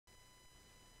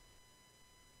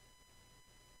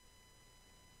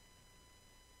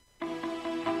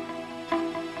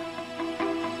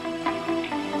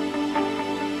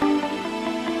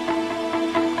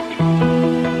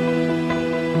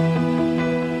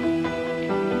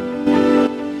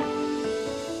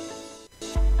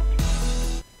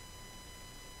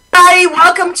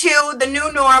Welcome to the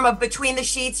new norm of Between the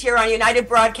Sheets here on United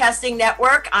Broadcasting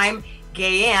Network. I'm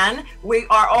Gaye. We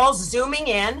are all zooming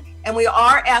in, and we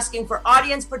are asking for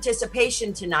audience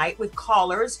participation tonight with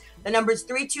callers. The number is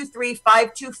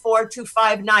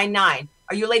 323-524-2599.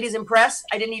 Are you ladies impressed?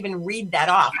 I didn't even read that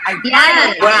off. I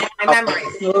my memory.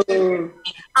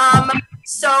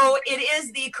 So it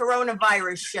is the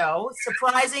coronavirus show,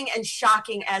 surprising and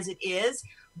shocking as it is.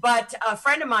 But a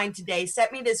friend of mine today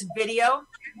sent me this video,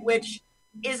 which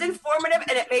is informative,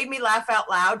 and it made me laugh out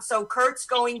loud. So Kurt's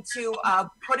going to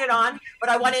put it on. But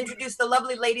I want to introduce the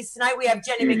lovely ladies tonight. We have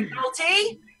Jenny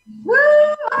McNulty. Woo!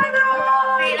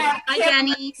 Hi,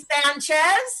 Jenny.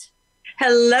 Sanchez.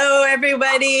 Hello,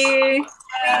 everybody. We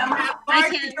have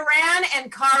Marty Duran and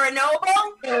Cara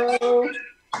Noble. Hello.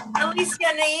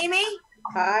 Alicia Naimi.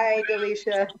 Hi,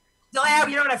 Delicia.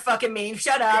 You know what I fucking mean.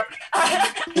 Shut up.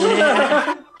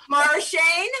 Mara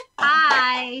Shane.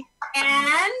 Hi.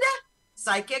 And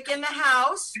psychic in the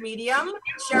house, medium,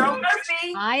 Cheryl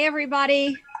Murphy. Hi,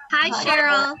 everybody. Hi,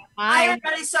 Cheryl. Hi,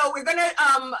 everybody. So we're going to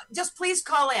just please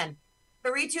call in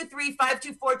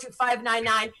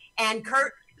 323-524-2599. And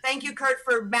Kurt, thank you, Kurt,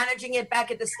 for managing it back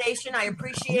at the station. I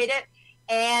appreciate it.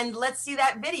 And let's see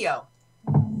that video.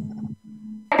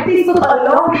 Facebook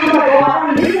alone.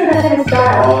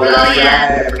 Oh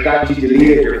yeah, I forgot you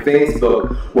deleted your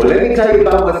Facebook. Well, let me tell you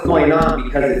about what's going on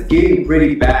because it's getting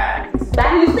pretty bad.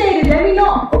 That you said it, let me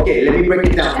know. Okay, let me break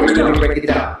it down for you. Let me break it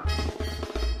down.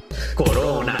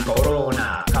 Corona,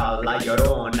 corona, call la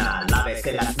llorona,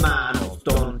 lávese las manos,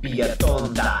 don't be a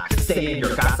tonta. Stay in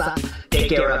your casa, take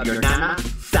care of your nana,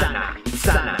 sana,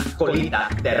 sana, colita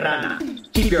de rana.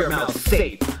 Keep your mouth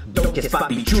safe, don't kiss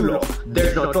papi chulo.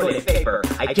 There's no toilet paper,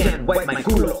 I can't wipe my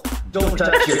culo. Don't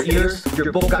touch your ears,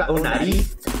 your boca o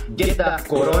nariz. Get the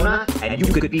corona and you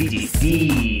could be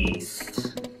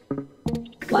deceased.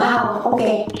 Wow,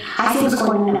 okay. I see what's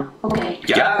going on now. Okay.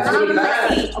 Yeah, it's really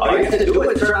bad. All you have to do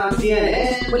is turn on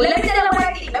CNN. Well, let me tell you what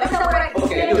I think.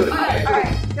 Okay, do it.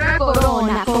 Alright.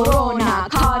 Corona, corona,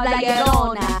 call la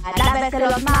llorona. Lávese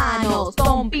las manos,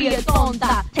 don't be a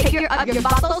tonta. Take care of your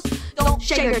bottles, don't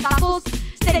share your tacos.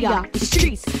 Stay off the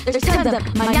streets, there's tons of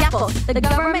maniacos. The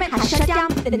government has shut down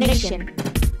the nation.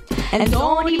 And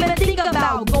don't even think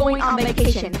about going on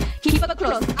vacation. Keep a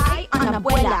close eye on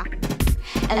abuela.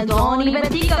 And don't even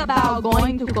think about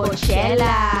going to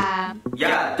Coachella.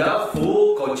 Yeah, duh,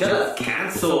 fool. Coachella's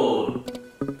canceled.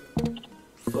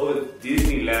 So is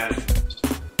Disneyland.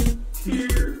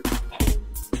 Here.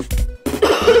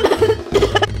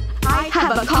 I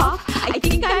have a cough. I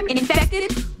think I'm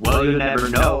infected. Well, you'll never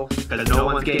know, because no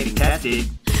one's getting tested.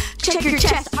 Check your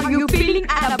chest. Are you feeling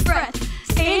out of breath?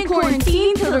 Stay in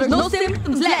quarantine till there's no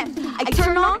symptoms left. I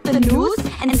turn on the news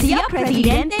and see a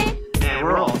presidente. And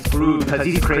we're all screwed because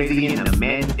he's crazy in the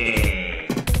mente.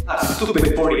 A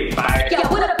stupid 45. Yeah,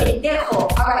 what a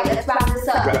pendejo. Alright, let's wrap this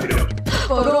up. Wrap it up.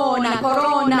 Corona,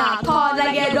 corona, call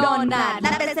la llorona.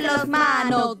 Lávese las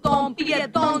manos, don't be a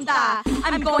tonta.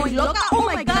 I'm going loca. Oh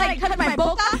my god, I cut my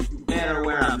boca. Better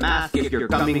wear a mask if you're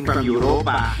coming from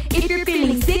Europa. If you're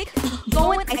feeling sick,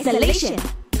 go in isolation.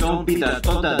 Don't be the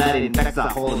tonta that infects the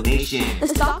whole nation. The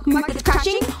stock market's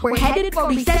crashing. We're headed for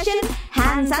recession.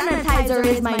 Hand sanitizer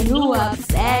is my new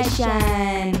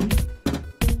obsession.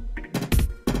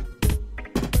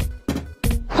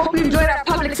 Hope you enjoyed our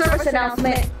public service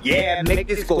announcement. Yeah, make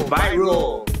this go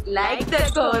viral. Like the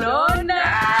corona.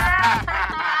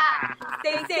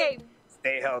 Stay safe.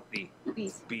 Stay healthy.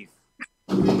 Peace. Peace.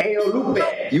 Hey, Lupe,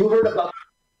 you heard about...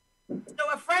 So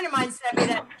a friend of mine sent me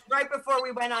that right before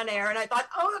we went on air, and I thought,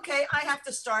 oh, okay, I have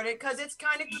to start it because it's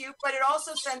kind of cute, but it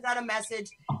also sends out a message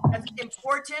that's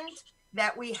important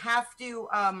that we have to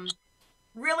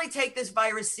really take this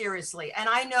virus seriously. And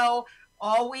I know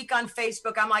all week on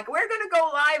Facebook, I'm like, we're going to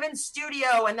go live in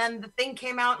studio. And then the thing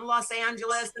came out in Los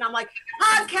Angeles, and I'm like,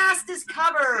 podcast is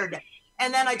covered.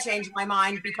 And then I changed my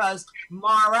mind because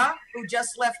Mara, who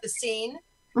just left the scene,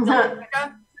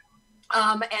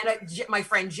 my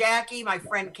friend Jackie, my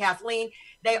friend Kathleen,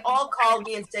 they all called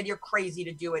me and said, you're crazy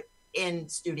to do it in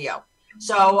studio.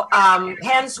 So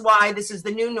hence why this is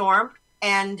the new norm,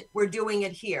 and we're doing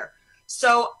it here.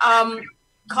 So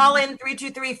call in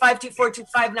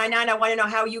 323-524-2599. I want to know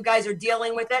how you guys are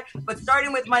dealing with it. But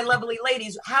starting with my lovely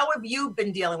ladies, how have you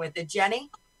been dealing with it,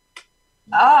 Jenny?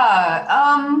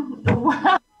 Well,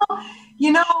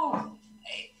 you know,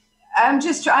 I'm a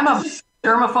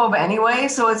germaphobe anyway,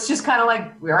 so it's just kind of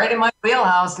like right in my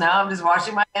wheelhouse now. I'm just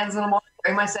washing my hands in the morning,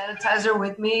 carrying my sanitizer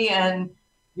with me, and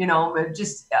you know,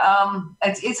 it's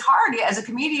hard as a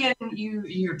comedian.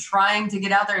 You're trying to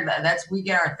get out there. We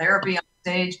get our therapy on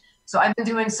stage. So I've been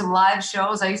doing some live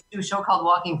shows. I used to do a show called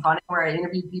Walking Funny where I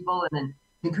interview people and then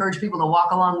encourage people to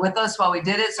walk along with us while we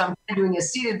did it. So I'm doing a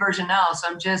seated version now. So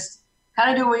I'm just kind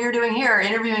of doing what you're doing here,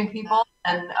 interviewing people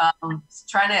and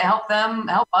trying to help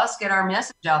us get our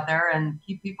message out there and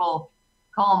keep people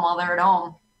calm while they're at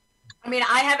home. I mean,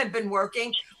 I haven't been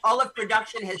working. All of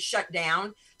production has shut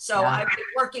down. So I've been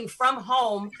working from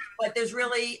home, but there's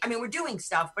really, I mean, we're doing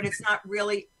stuff, but it's not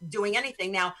really doing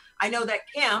anything. Now, I know that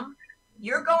Kim,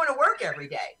 you're going to work every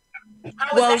day.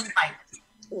 How is that like?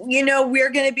 You know, we're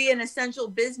going to be an essential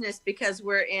business because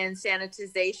we're in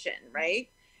sanitization, right?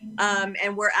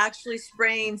 And we're actually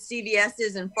spraying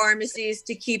CVS's and pharmacies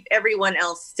to keep everyone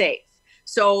else safe.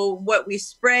 So what we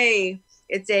spray,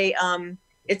 it's a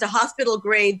hospital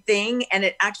grade thing, and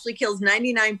it actually kills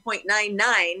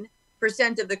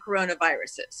 99.99% of the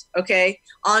coronaviruses, okay,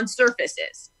 on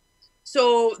surfaces.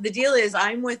 So the deal is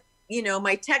I'm with, you know,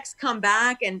 my texts come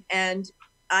back and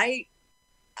I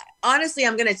honestly,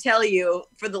 I'm going to tell you,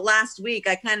 for the last week,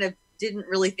 I kind of didn't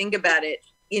really think about it.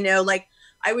 You know, like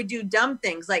I would do dumb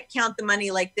things like count the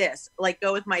money like this, like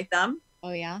go with my thumb.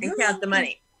 Oh, yeah. And count the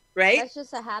money, right? That's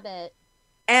just a habit.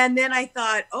 And then I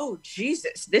thought, oh,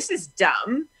 Jesus, this is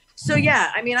dumb. So,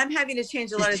 yeah, I mean, I'm having to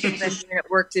change a lot of things I'm doing at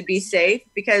work to be safe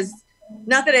because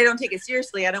not that I don't take it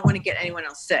seriously. I don't want to get anyone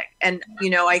else sick. And, you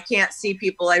know, I can't see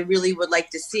people I really would like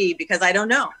to see because I don't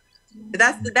know. But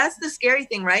that's the scary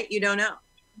thing, right? You don't know.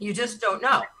 You just don't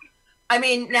know. I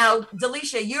mean, now,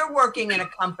 Delisha, you're working in a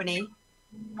company.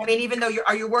 I mean, even though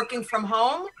are you working from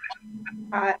home?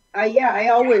 Yeah, I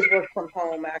always work from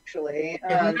home, actually.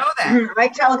 Didn't know that. I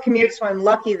telecommute, so I'm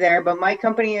lucky there, but my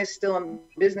company is still in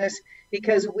business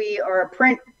because we are a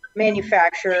print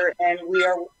manufacturer and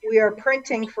we are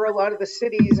printing for a lot of the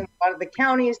cities and a lot of the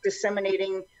counties,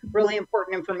 disseminating really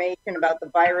important information about the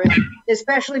virus,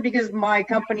 especially because my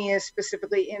company is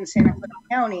specifically in Santa Clara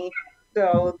County.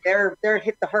 So they're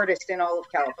hit the hardest in all of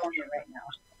California right now.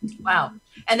 Wow.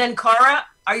 And then Cara,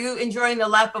 are you enjoying the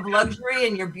lap of luxury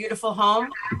in your beautiful home?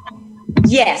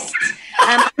 Yes.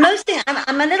 Mostly,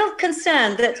 I'm a little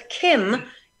concerned that Kim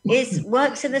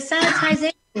works in the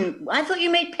sanitization. I thought you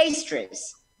made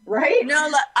pastries. Right? No,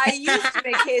 I used to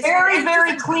make pastries. Very,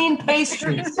 very clean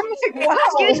pastries. Wow.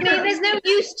 Excuse me, there's no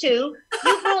used to. You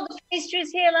brought the pastries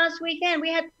here last weekend.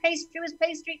 We had pastry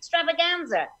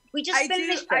extravaganza. We just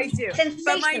finished them. I do.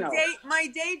 Sensational. But my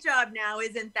day job now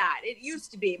isn't that. It used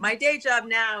to be. My day job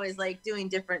now is like doing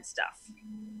different stuff.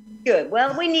 Good.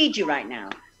 Well, we need you right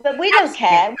now. But we don't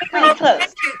care. We're very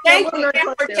close. Thank you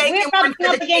for taking We're rubbing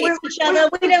up against each other.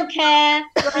 We don't care.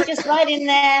 We're just right in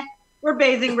there. We're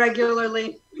bathing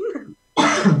regularly.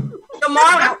 So,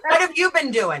 Mara, what have you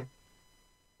been doing?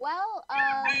 Well,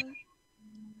 I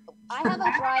have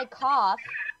a dry cough,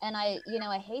 and I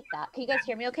hate that. Can you guys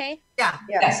hear me okay? Yeah.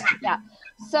 Yes. Yeah.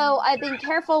 So I've been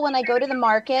careful when I go to the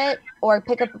market or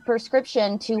pick up a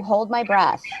prescription to hold my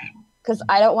breath because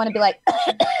I don't want to be like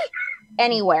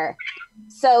anywhere.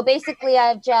 So basically,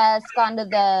 I've just gone to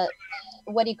the,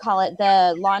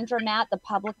 the laundromat, the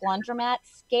public laundromat.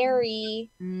 Scary.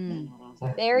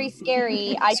 Very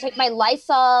scary. I take my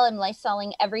Lysol and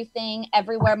Lysoling everything,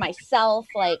 everywhere myself,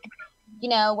 like,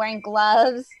 wearing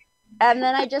gloves. And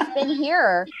then I just been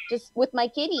here, just with my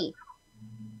kitty,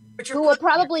 who will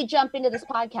probably jump into this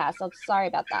podcast. So sorry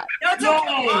about that. No, it's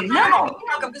okay. No,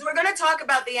 because we're going to talk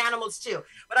about the animals too.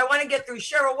 But I want to get through.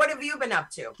 Cheryl, what have you been up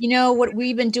to? You know, what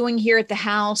we've been doing here at the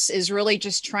house is really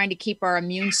just trying to keep our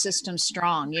immune system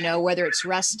strong, whether it's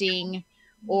resting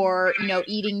or,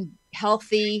 eating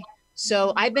healthy.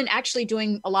 So I've been actually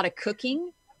doing a lot of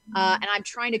cooking. And I'm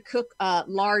trying to cook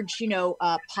large,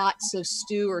 pots of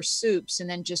stew or soups and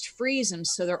then just freeze them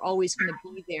so they're always going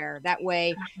to be there. That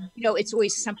way, it's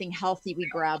always something healthy we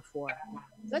grab for.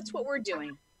 That's what we're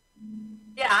doing.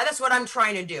 Yeah, that's what I'm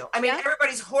trying to do. I mean,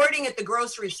 everybody's hoarding at the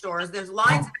grocery stores. There's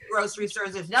lines at the grocery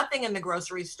stores. There's nothing in the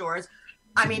grocery stores.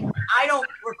 I mean, I don't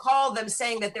recall them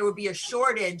saying that there would be a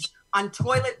shortage on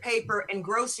toilet paper and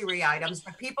grocery items,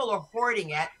 but people are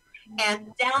hoarding it.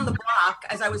 And down the block,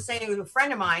 as I was saying to a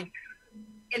friend of mine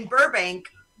in Burbank,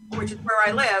 which is where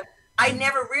I live, I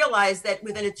never realized that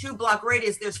within a 2-block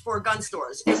radius, there's 4 gun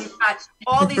stores. And you've got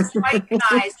all these white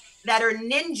guys that are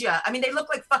ninja. I mean, they look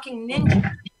like fucking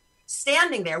ninja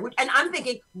standing there. And I'm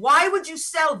thinking, why would you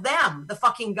sell them the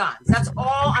fucking guns? That's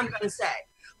all I'm going to say.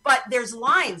 But there's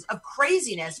lines of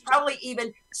craziness, probably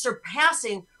even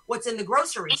surpassing what's in the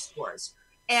grocery stores.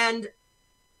 And,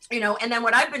 and then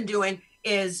what I've been doing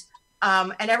is,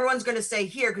 and everyone's going to say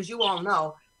here, because you all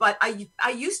know, but I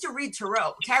used to read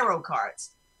tarot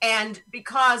cards. And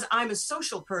because I'm a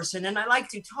social person and I like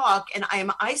to talk and I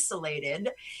am isolated,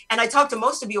 and I talk to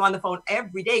most of you on the phone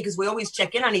every day because we always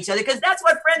check in on each other because that's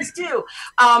what friends do.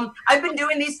 I've been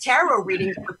doing these tarot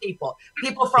readings for people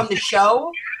from the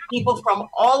show, people from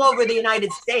all over the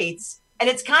United States. And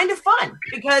it's kind of fun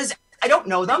because I don't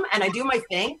know them and I do my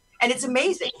thing and it's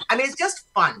amazing. I mean, it's just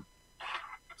fun.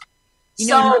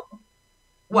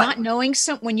 What? Not knowing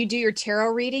when you do your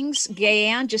tarot readings,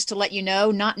 Gaye, just to let you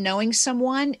know, not knowing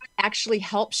someone actually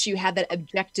helps you have that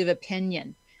objective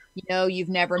opinion. You know, you've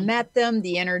never met them,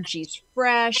 the energy's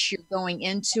fresh, you're going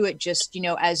into it just, you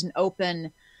know, as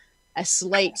a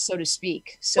slate, so to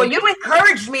speak. So well, you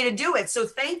encouraged me to do it, so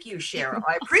thank you, Cheryl.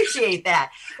 I appreciate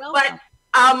that.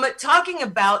 But talking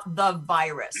about the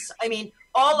virus, I mean,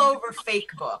 all over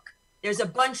Facebook, there's a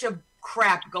bunch of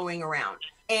crap going around,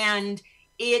 and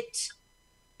it.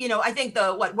 You know, I think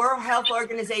the World Health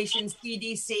Organization,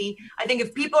 CDC, I think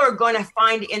if people are going to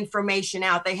find information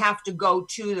out, they have to go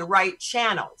to the right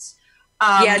channels.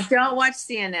 Don't watch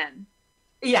CNN.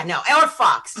 Yeah, no, or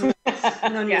Fox. No, or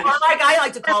like I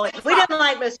like to call it. Fox. We don't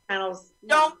like those channels.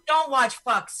 Don't watch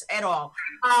Fox at all.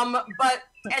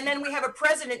 And then we have a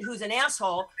president who's an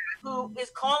asshole who is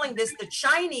calling this the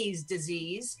Chinese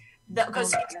disease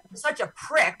because he's such a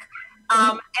prick.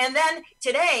 And then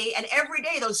today and every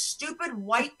day, those stupid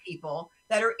white people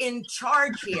that are in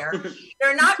charge here,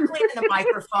 they're not cleaning the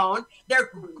microphone. They're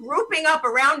grouping up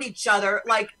around each other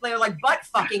like they're like butt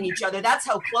fucking each other. That's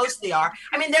how close they are.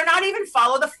 I mean, they're not even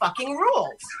follow the fucking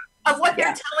rules of what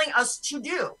they're telling us to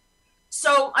do.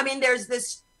 So, I mean, there's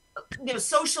this, you know,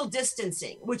 social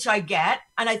distancing, which I get,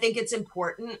 and I think it's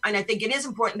important. And I think it is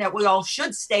important that we all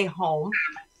should stay home.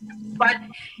 But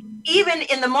even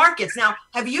in the markets now,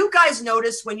 have you guys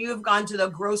noticed when you have gone to the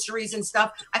groceries and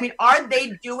stuff? I mean, are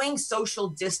they doing social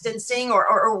distancing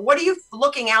or what are you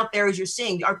looking out there as you're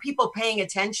seeing? Are people paying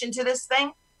attention to this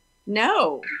thing?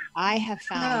 No, I have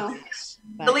found this.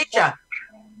 Alicia,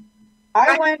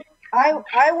 I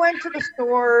went to the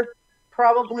store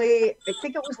probably, I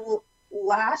think it was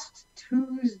last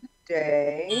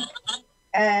Tuesday,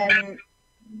 and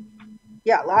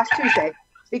last Tuesday.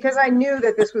 Because I knew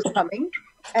that this was coming.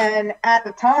 And at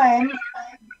the time,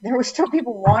 there were still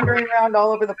people wandering around all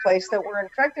over the place that were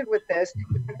infected with this.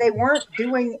 They weren't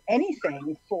doing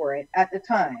anything for it at the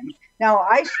time. Now,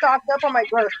 I stocked up on my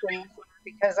groceries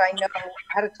because I know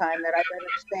ahead of time that I better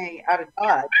stay out of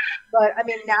Dodge. But I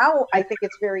mean, now I think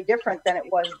it's very different than it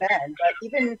was then. But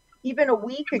even a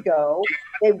week ago,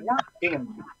 they weren't doing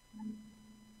it.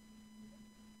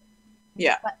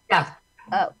 Yeah.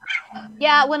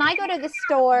 Yeah, when I go to the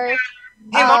store.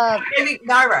 Hey,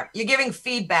 Naira, you're giving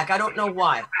feedback. I don't know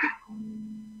why.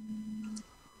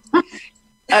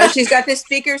 She's got the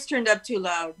speakers turned up too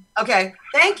loud. Okay.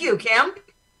 Thank you, Kim.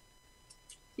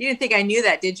 You didn't think I knew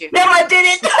that, did you? No, I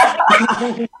didn't.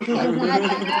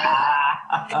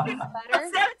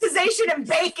 Sanitization and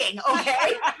baking,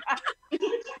 okay?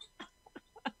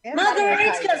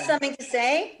 Marguerite's got something to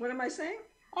say. What am I saying?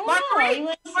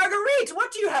 Marguerite, what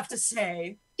do you have to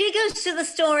say? She goes to the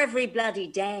store every bloody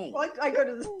day. Well, I go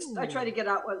to I try to get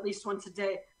out at least once a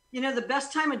day. You know, the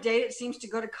best time of day it seems to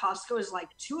go to Costco is like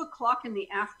 2:00 in the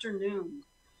afternoon.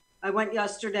 I went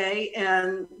yesterday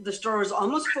and the store was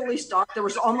almost fully stocked. There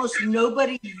was almost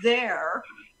nobody there.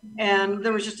 And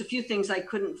there was just a few things I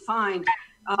couldn't find.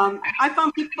 I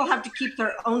found people have to keep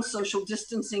their own social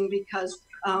distancing because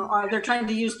they're trying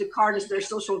to use the card as their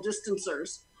social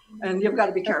distancers. And you've got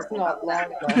to be careful. I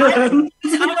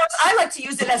like to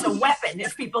use it as a weapon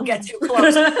if people get too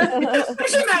close.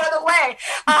 Push them out of the way.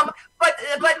 But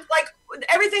like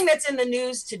everything that's in the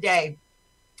news today,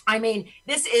 I mean,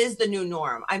 this is the new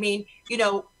norm. I mean, you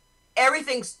know,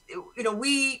 everything's, you know,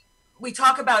 we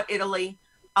talk about Italy,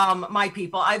 my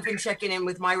people. I've been checking in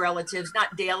with my relatives,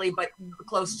 not daily, but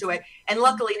close to it. And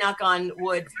luckily, knock on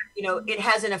wood, you know, it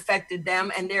hasn't affected them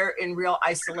and they're in real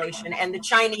isolation. And the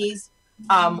Chinese,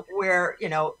 where, you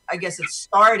know, I guess it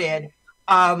started,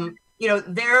 you know,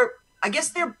 they're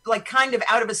like kind of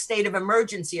out of a state of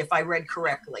emergency, if I read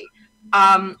correctly.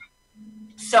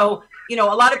 So, you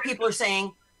know, a lot of people are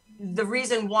saying the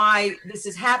reason why this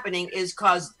is happening is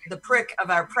because the prick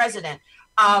of our president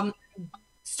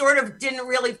sort of didn't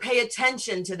really pay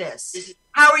attention to this.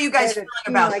 How are you guys feeling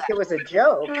about like that? It was a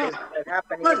joke.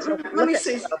 Happening. Let me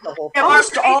say,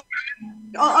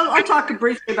 I'll talk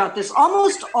briefly about this.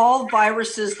 Almost all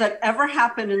viruses that ever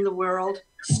happen in the world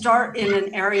start in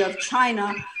an area of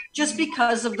China just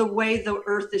because of the way the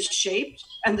earth is shaped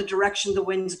and the direction the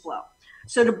winds blow.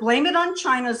 So to blame it on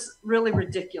China is really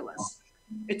ridiculous.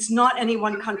 It's not any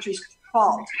one country's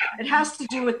fault. It has to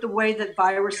do with the way that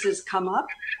viruses come up,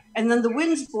 and then the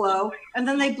winds blow, and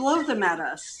then they blow them at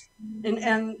us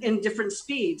in different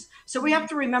speeds. So we have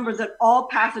to remember that all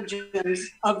pathogens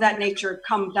of that nature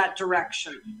come that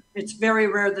direction. It's very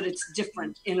rare that it's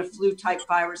different in a flu-type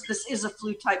virus. This is a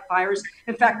flu-type virus.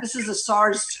 In fact, this is a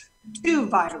SARS-2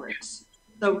 virus.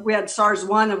 So we had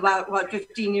SARS-1 about,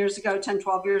 15 years ago, 10,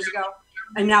 12 years ago.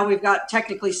 And now we've got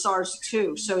technically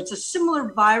SARS-2. So it's a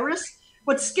similar virus.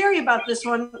 What's scary about this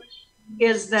one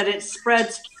is that it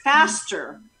spreads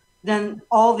faster than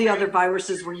all the other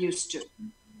viruses we're used to.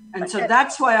 And so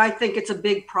that's why I think it's a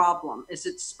big problem, is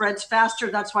it spreads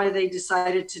faster. That's why they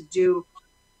decided to do,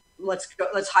 let's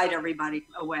hide everybody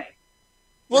away.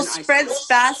 Well, spreads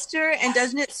faster, and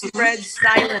doesn't it spread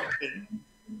silently?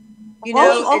 You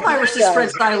know, all viruses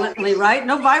spread silently, right?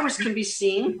 No virus can be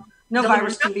seen. No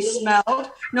virus can be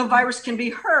smelled. No virus can be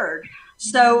heard.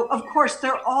 So, of course,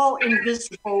 they're all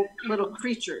invisible little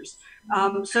creatures.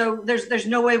 So there's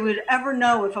no way we'd ever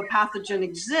know if a pathogen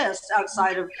exists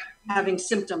outside of having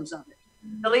symptoms of it.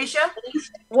 Alicia?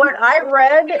 What I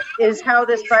read is how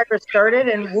this virus started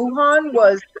in Wuhan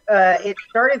was it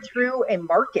started through a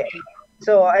market.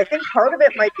 So I think part of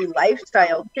it might be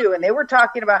lifestyle too. And they were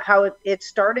talking about how it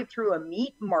started through a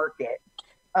meat market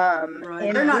in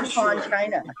Wuhan,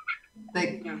 China.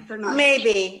 They're not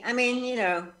Maybe. I mean, you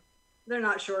know. They're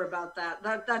not sure about that.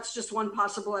 That's just one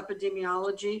possible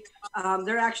epidemiology.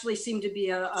 There actually seemed to be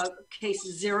a case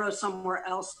zero somewhere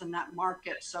else than that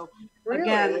market. So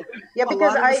again, yeah,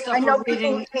 because I know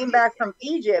people who came back from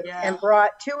Egypt and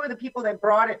brought two of the people that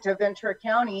brought it to Ventura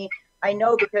County. I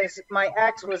know because my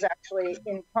ex was actually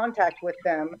in contact with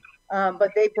them,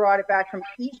 but they brought it back from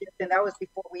Egypt, and that was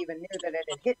before we even knew that it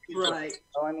had hit Egypt. Right.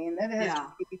 So I mean, that has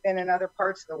been in other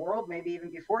parts of the world, maybe even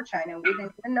before China, and we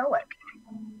didn't even know it.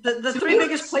 The three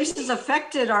biggest places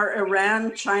affected are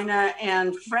Iran, China,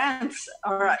 and France,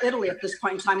 or Italy at this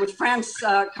point in time, with France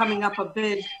coming up a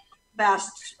big,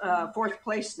 fast fourth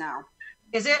place now.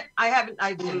 Is it?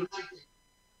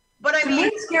 But I mean,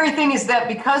 the scary thing is that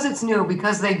because it's new,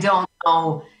 because they don't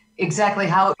know exactly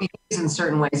how it behaves in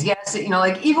certain ways. Yes, you know,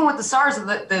 like even with the SARS,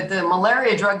 the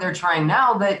malaria drug they're trying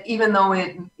now, that even though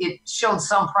it showed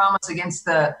some promise against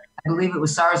I believe it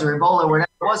was SARS or Ebola or whatever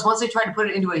it was, once they tried to put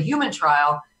it into a human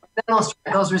trial, then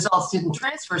those results didn't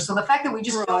transfer. So the fact that we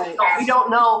just we don't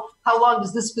know how long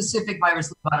does this specific virus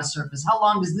live on a surface? How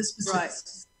long does this specific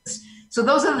So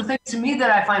those are the things to me that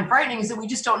I find frightening, is that we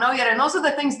just don't know yet. And those are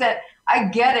the things that I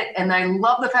get it. And I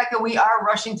love the fact that we are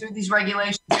rushing through these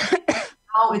regulations.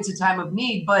 Now it's a time of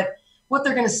need. But what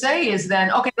they're going to say is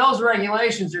then, okay, those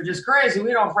regulations are just crazy.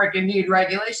 We don't freaking need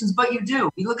regulations. But you do.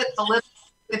 You look at the list,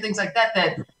 things like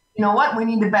that, you know what, we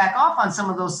need to back off on some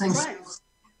of those things. Right.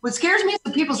 What scares me is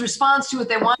the people's response to it.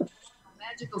 They want a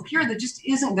magical cure that just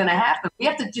isn't going to happen. We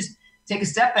have to just take a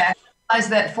step back, realize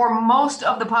that for most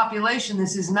of the population,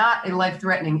 this is not a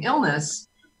life-threatening illness.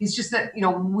 It's just that, you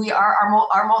know, we are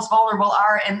our most vulnerable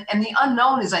are, and the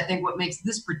unknown is, I think, what makes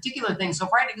this particular thing so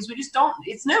frightening, because we just don't,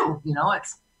 it's new, you know,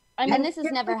 and this has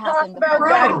never happened before.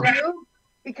 About that too,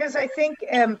 because I think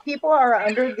people are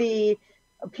under the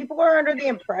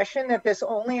impression that this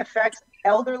only affects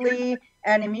elderly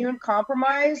and immune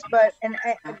compromised, but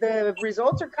the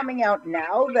results are coming out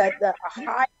now that a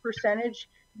high percentage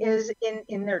is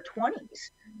in their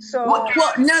 20s. So well,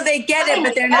 no, they get it,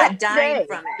 but they're not dying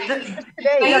from it.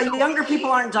 The younger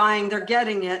people aren't dying; they're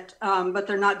getting it, but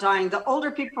they're not dying. The older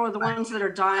people are the ones that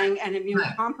are dying and immune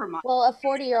compromised. Well, a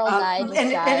 40-year-old died.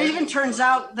 And it even turns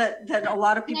out that a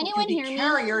lot of people can be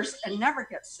carriers and never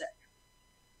get sick.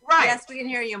 Right. Yes, we can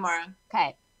hear you, Mara.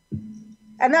 Okay.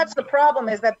 And that's the problem,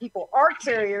 is that people are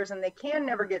carriers and they can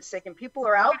never get sick. And people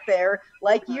are out there,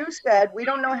 like you said, we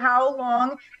don't know how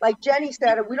long, like Jenny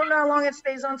said, we don't know how long it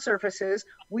stays on surfaces.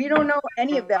 We don't know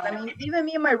any of that. I mean, even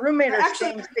me and my roommate are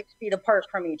staying 6 feet apart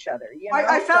from each other. You know?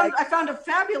 I found a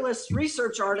fabulous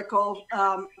research article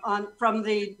from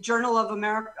the Journal of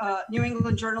America, New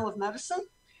England Journal of Medicine.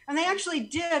 And they actually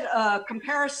did a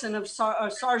comparison of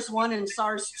SARS-1 and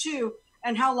SARS-2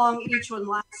 and how long each one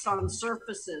lasts on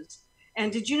surfaces. And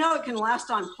did you know it can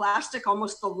last on plastic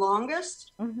almost the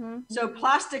longest? Mm-hmm. So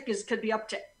plastic could be up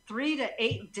to 3 to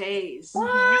 8 days.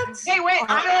 What? Hey, wait,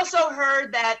 I also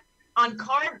heard that on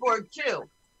cardboard too.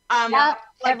 Like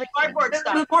cardboard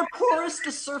stuff. The more porous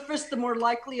the surface, the more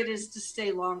likely it is to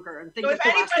stay longer. And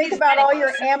think about all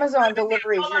your Amazon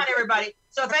deliveries. Hold on, everybody.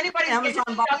 So if anybody's getting stuff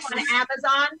on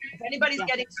Amazon, if anybody's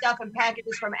getting stuff and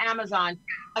packages from Amazon,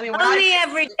 I mean, only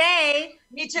every day.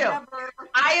 Me too.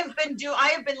 I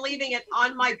have been leaving it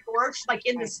on my porch, like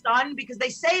in the sun, because they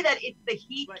say that the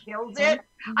heat kills it.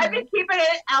 I've been keeping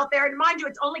it out there, and mind you,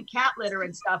 it's only cat litter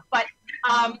and stuff. But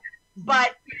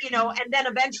But, and then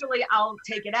eventually I'll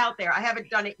take it out there. I haven't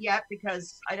done it yet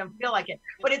because I don't feel like it.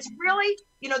 But it's really,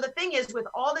 the thing is with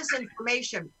all this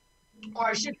information, or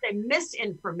I should say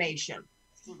misinformation,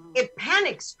 it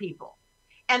panics people.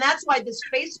 And that's why this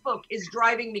Facebook is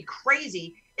driving me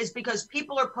crazy, is because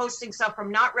people are posting stuff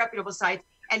from not reputable sites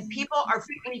and people are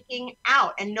freaking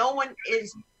out and no one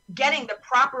is getting the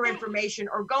proper information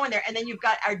or going there. And then you've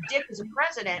got our dick as a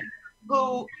president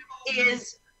who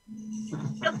is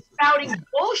just spouting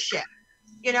bullshit,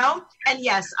 And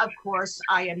yes, of course,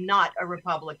 I am not a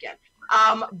Republican.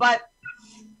 But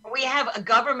we have a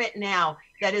government now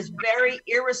that is very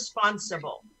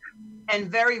irresponsible and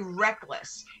very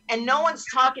reckless. And no one's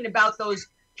talking about those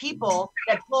people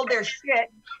that pulled their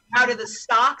shit out of the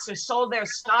stocks or sold their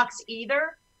stocks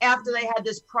either after they had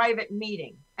this private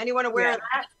meeting. Anyone aware of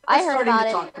that? I heard about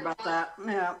it. Talk about that.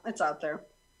 Yeah, it's out there.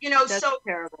 That's so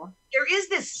terrible. There is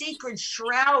this secret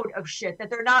shroud of shit that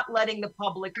they're not letting the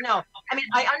public know. I mean,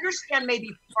 I understand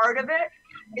maybe part of it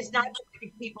is not to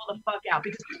freak people the fuck out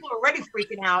because people are already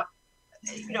freaking out,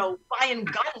 buying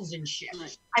guns and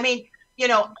shit. I mean,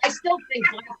 I still think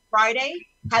Black Friday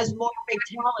has more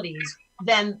fatalities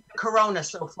than Corona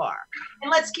so far.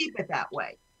 And let's keep it that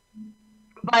way.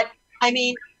 But, I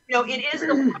mean, it is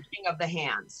the washing of the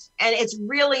hands. And it's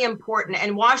really important.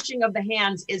 And washing of the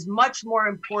hands is much more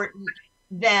important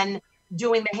than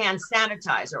doing the hand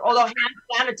sanitizer. Although hand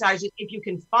sanitizer, if you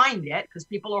can find it, because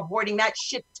people are hoarding that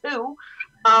shit too,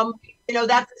 that's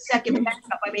the second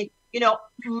backup. I mean,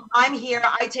 I'm here.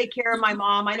 I take care of my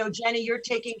mom. I know, Jenny, you're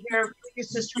taking care of your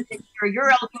sister, taking care of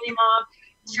your elderly mom.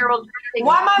 Cheryl,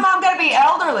 why my mom gotta be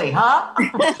elderly, huh?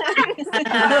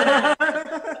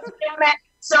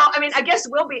 So, I mean, I guess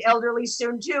we'll be elderly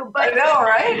soon too. But I know,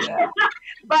 right?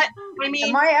 But I mean,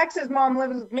 and my ex's mom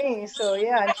lives with me, so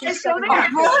yeah. And she's so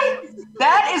really?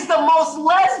 That is the most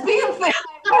lesbian thing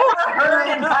I've ever heard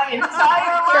in my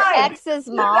entire life. Your ex's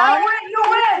mom? I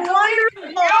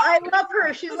love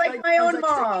her. She's like my own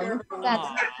mom. That's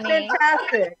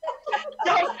fantastic.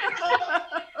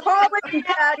 Call in,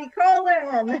 Daddy. Call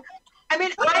in. I mean,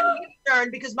 I'm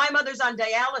concerned because my mother's on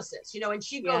dialysis, and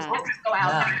she goes go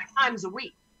out 3 times a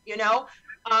week,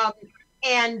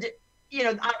 and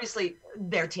obviously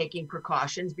they're taking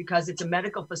precautions because it's a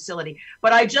medical facility.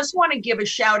 But I just want to give a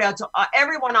shout out to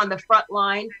everyone on the front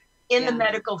line in the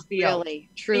medical field. Really,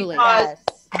 truly. Because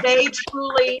they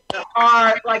truly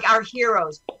are like our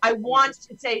heroes. I want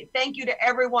to say thank you to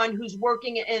everyone who's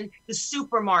working in the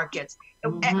supermarkets.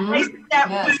 Places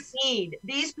that we need.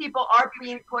 These people are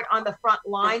being put on the front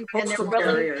line and they're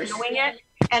really doing it.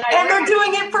 And they're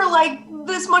doing it for like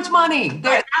this much money.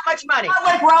 Not much money. Not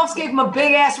like Ralph's gave them a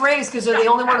big ass raise because they're the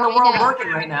only one in the world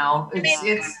working right now.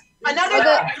 It's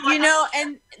another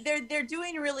and they're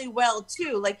doing really well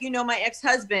too. Like, my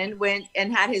ex-husband went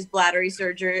and had his bladder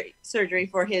surgery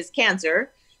for his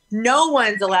cancer. No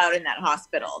one's allowed in that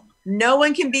hospital. No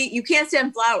one can be, you can't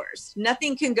send flowers.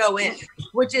 Nothing can go in,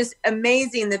 which is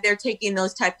amazing that they're taking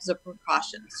those types of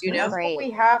precautions, That's what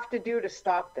we have to do to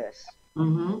stop this.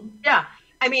 Mm-hmm. Yeah.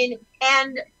 I mean,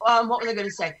 and what was I going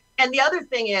to say? And the other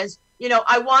thing is,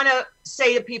 I want to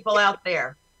say to people out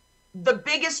there,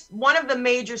 one of the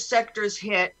major sectors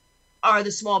hit are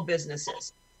the small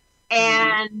businesses.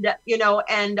 And,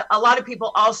 and a lot of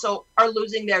people also are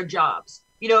losing their jobs.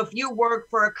 If you work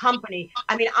for a company,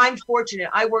 I mean, I'm fortunate.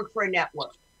 I work for a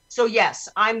network. So yes,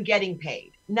 I'm getting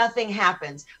paid. Nothing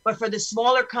happens. But for the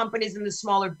smaller companies and the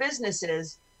smaller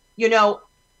businesses,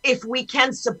 if we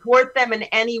can support them in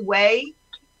any way,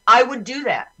 I would do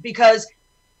that because,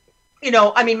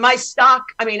 I mean, my stock,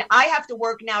 I have to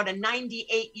work now to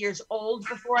 98 years old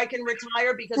before I can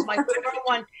retire because my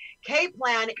 401k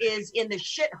plan is in the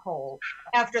shithole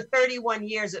after 31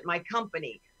 years at my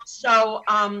company. So,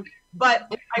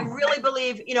 but I really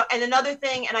believe, and another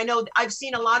thing, and I know I've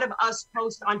seen a lot of us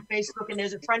post on Facebook, and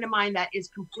there's a friend of mine that is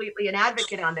completely an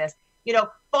advocate on this,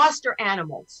 foster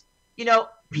animals,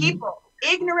 people,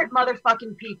 ignorant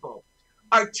motherfucking people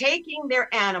are taking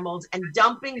their animals and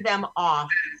dumping them off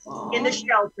in the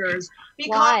shelters.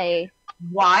 Because,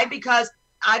 why? Because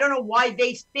I don't know why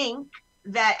they think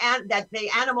that the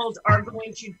animals are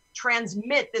going to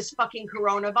transmit this fucking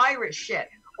coronavirus shit.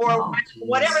 Or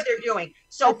whatever they're doing.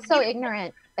 So it's so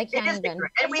ignorant. I can't even.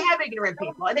 Ignorant. And we have ignorant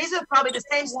people. And these are probably the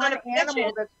same son of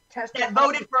bitches that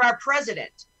voted for our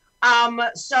president.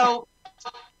 So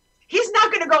he's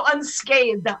not going to go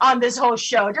unscathed on this whole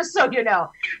show, just so you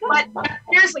know. But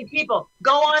seriously, people,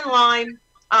 go online,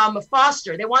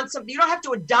 foster. They want some. You don't have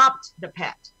to adopt the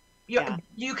pet.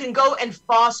 You can go and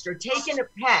foster, take in a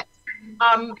pet.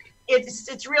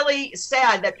 It's really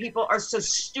sad that people are so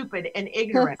stupid and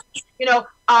ignorant.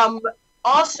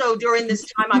 also during this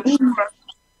time, I'm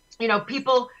sure,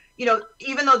 people,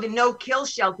 even though the no-kill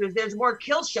shelters, there's more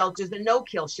kill shelters than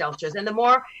no-kill shelters. And the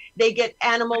more they get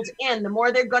animals in, the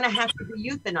more they're going to have to be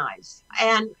euthanized.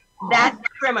 And that's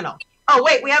criminal. Oh,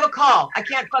 wait, we have a call. I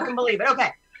can't fucking believe it.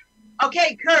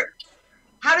 Okay, Kurt,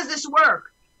 how does this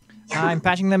work? I'm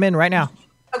patching them in right now.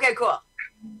 Okay, cool.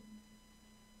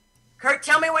 Kurt,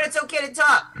 tell me when it's okay to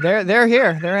talk. They're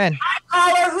here. They're in. Hi,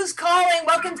 caller. Who's calling?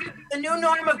 Welcome to the new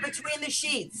norm of Between the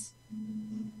Sheets.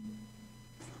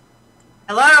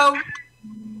 Hello?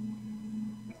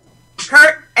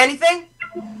 Kurt, anything?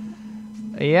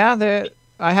 Yeah,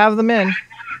 I have them in.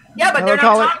 Yeah, but Hello, they're not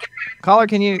caller. talking. Caller,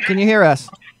 can you hear us?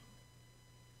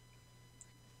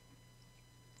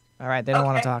 All right, they don't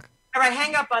want to talk. All right,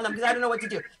 hang up on them because I don't know what to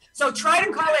do. So try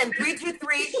to call in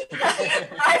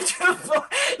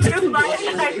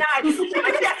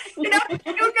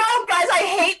 323-524-2599. Guys, I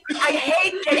hate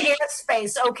dead air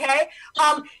space. Okay.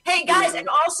 Hey guys, and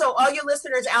also all you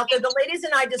listeners out there, the ladies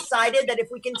and I decided that if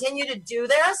we continue to do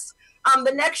this,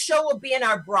 the next show will be in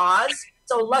our bras.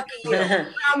 So lucky you.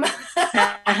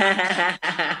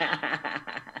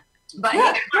 But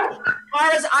hey,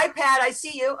 Mara's iPad, I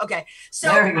see you. Okay. So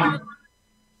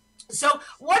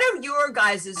what are your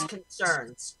guys'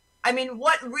 concerns? I mean,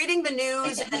 reading the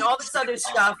news and all this other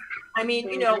stuff, I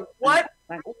mean, what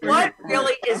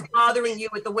really is bothering you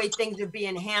with the way things are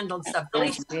being handled and stuff?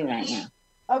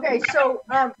 Okay, so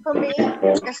for me,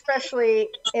 especially,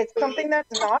 it's something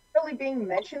that's not really being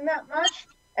mentioned that much.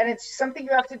 And it's something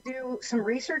you have to do some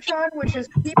research on, which is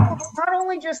people, not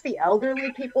only just the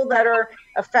elderly people that are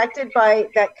affected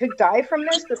that could die from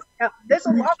this, but there's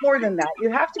a lot more than that. You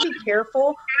have to be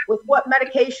careful with what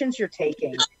medications you're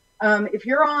taking. If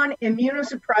you're on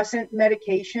immunosuppressant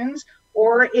medications,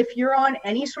 or if you're on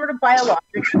any sort of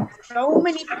biologics, so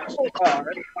many people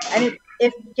are. And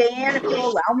if Gaye, if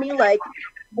you'll allow me like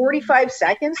 45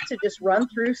 seconds to just run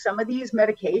through some of these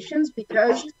medications,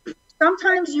 because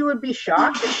sometimes you would be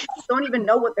shocked that people don't even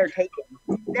know what they're taking.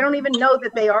 They don't even know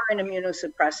that they are an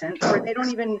immunosuppressant, or they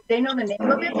know the name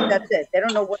of it, but that's it. They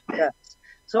don't know what it does.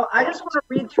 So I just want to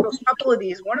read through a couple of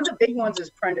these. One of the big ones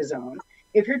is prednisone.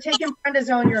 If you're taking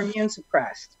prednisone, you're immune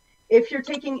suppressed. If you're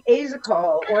taking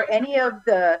Azicol or any of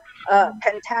the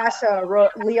Pentasa,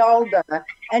 Lialda,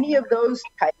 any of those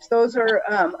types, those are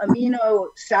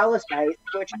aminosalicylates,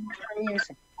 which are immune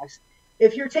suppressed.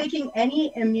 If you're taking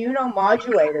any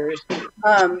immunomodulators,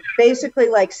 basically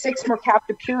like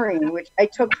 6-mercaptopurine, which I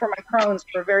took for my Crohn's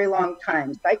for a very long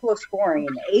time,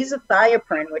 cyclosporine,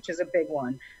 azathioprine, which is a big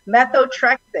one,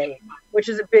 methotrexate, which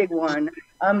is a big one,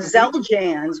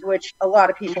 Xeljanz, which a lot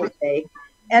of people take,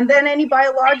 and then any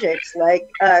biologics like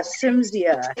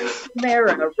Cimzia,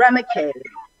 Humira, Remicade,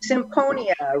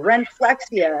 Symponia,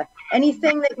 Renflexia,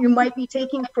 anything that you might be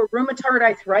taking for rheumatoid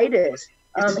arthritis,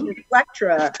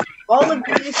 Inflectra, all of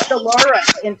these, Stelara,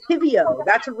 Entyvio,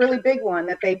 that's a really big one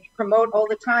that they promote all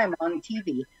the time on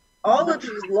TV. All of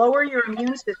these lower your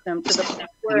immune system to the point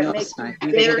where it makes you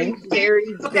very,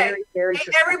 very, very, very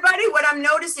Hey, everybody, what I'm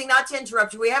noticing, not to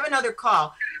interrupt you, we have another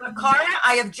call. But Cara,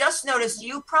 I have just noticed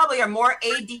you probably are more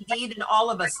ADD than all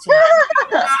of us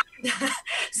tonight.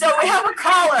 So we have a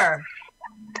caller.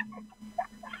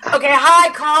 Okay, hi,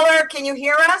 caller. Can you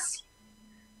hear us?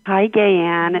 Hi,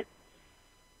 Gayanne.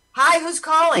 Hi, who's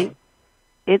calling?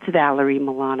 It's Valerie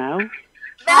Milano.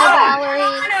 Hi,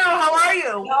 Valerie. How are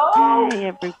you? Hey,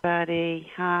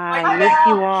 everybody. Hi, I miss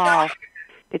you all.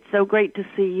 It's so great to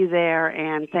see you there,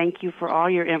 and thank you for all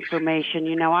your information.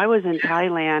 You know, I was in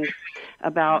Thailand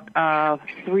about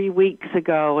 3 weeks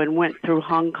ago and went through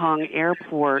Hong Kong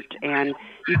Airport, and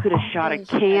you could have shot a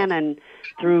cannon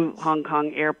through Hong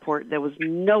Kong Airport. There was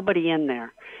nobody in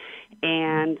there.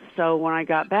 And so when I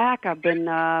got back, I've been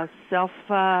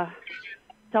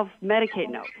self-medicating.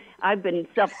 No, I've been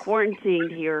self-quarantined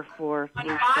here for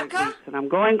 3 straight weeks, and I'm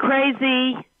going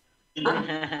crazy.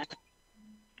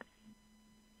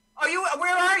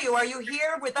 Where are you? Are you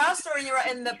here with us, or are you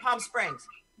in the Palm Springs?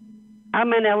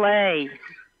 I'm in LA.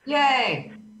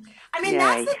 Yay. I mean,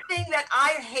 that's the thing that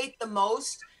I hate the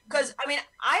most, because, I mean,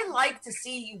 I like to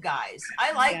see you guys.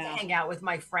 I like to hang out with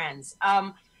my friends.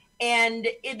 And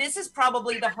this is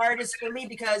probably the hardest for me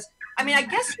because, I mean, I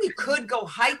guess we could go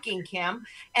hiking, Kim,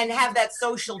 and have that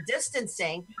social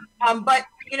distancing. But,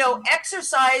 you know,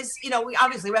 exercise, you know, we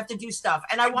obviously have to do stuff.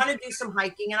 And I want to do some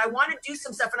hiking, and I want to do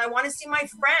some stuff, and I want to see my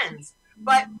friends.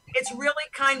 But it's really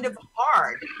kind of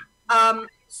hard.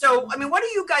 So, I mean, what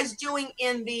are you guys doing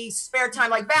in the spare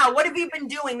time? Like, Val, what have you been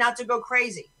doing not to go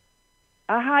crazy?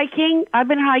 Hiking. I've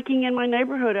been hiking in my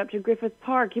neighborhood up to Griffith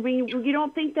Park. You mean you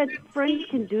don't think that friends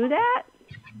can do that?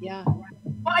 Yeah.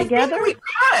 Well, together?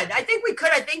 I think we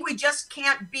could. I think we just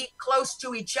can't be close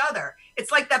to each other.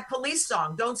 It's like that Police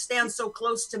song, "Don't Stand So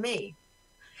Close to Me."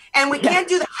 And we can't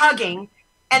do the hugging.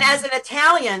 And as an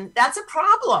Italian, that's a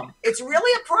problem. It's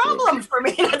really a problem for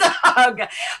me to hug.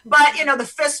 But, you know, the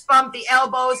fist bump, the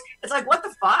elbows, it's like, what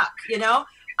the fuck, you know?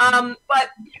 But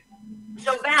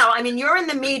so Val, I mean, you're in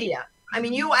the media. I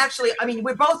mean,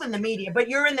 we're both in the media, but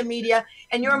you're in the media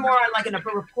and you're more like a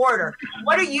reporter.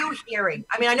 What are you hearing?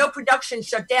 I mean, I know production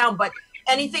shut down, but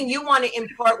anything you want to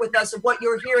impart with us of what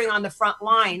you're hearing on the front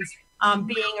lines,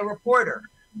 being a reporter?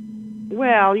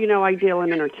 Well, you know, I deal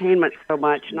in entertainment so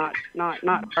much, not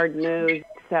hard news,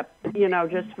 except, you know,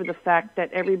 just for the fact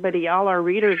that all our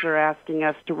readers are asking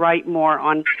us to write more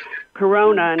on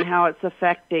Corona and how it's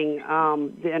affecting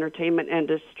the entertainment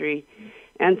industry.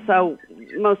 And so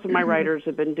most of my writers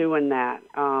have been doing that.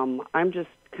 I'm just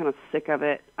kind of sick of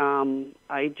it. I'm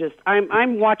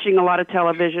watching a lot of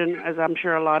television, as I'm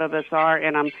sure a lot of us are,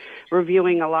 and I'm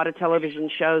reviewing a lot of television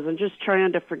shows and just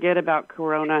trying to forget about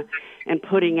Corona and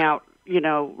putting out, you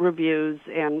know, reviews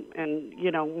and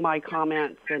you know, my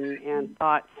comments and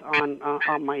thoughts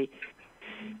on my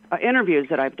interviews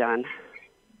that I've done.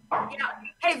 Yeah.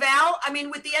 Hey, Val, I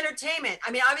mean, with the entertainment,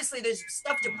 I mean, obviously there's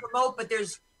stuff to promote, but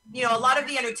there's, you know, a lot of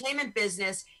the entertainment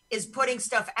business is putting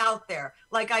stuff out there.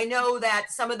 Like, I know that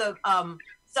some of the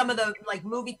like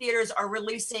movie theaters are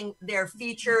releasing their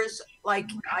features, like,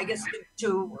 I guess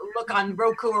to look on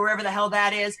Roku or wherever the hell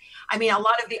that is. I mean, a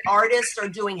lot of the artists are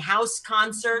doing house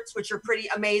concerts, which are pretty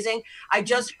amazing. I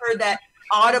just heard that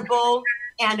Audible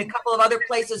and a couple of other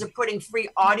places are putting free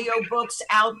audio books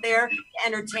out there to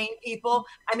entertain people.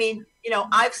 I mean, you know,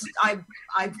 I've,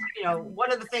 you know,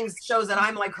 one of the shows that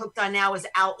I'm like hooked on now is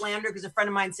Outlander, because a friend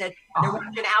of mine said they're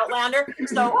watching Outlander.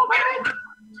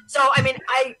 So, I mean,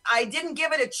 I didn't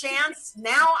give it a chance.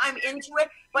 Now I'm into it,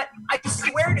 but I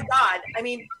swear to God, I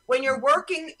mean, when you're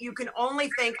working, you can only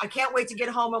think, I can't wait to get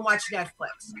home and watch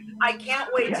Netflix. I can't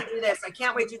wait to do this. I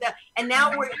can't wait to do that. And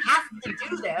now we have to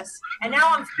do this. And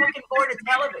now I'm fucking bored of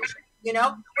television, you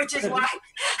know, which is why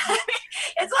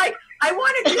it's like, I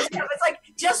want to do stuff. It's like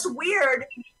just weird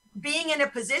being in a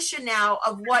position now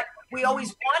of what we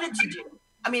always wanted to do.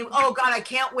 I mean, oh God, I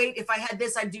can't wait. If I had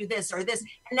this, I'd do this or this.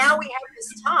 And now we have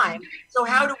this time. So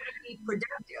how do we be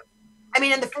productive? I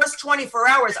mean, in the first 24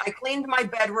 hours, I cleaned my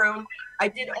bedroom. I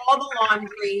did all the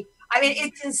laundry. I mean,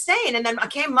 it's insane. And then I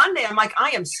came Monday. I'm like,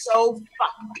 I am so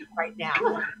fucked right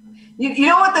now. You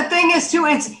know what the thing is too?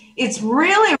 It's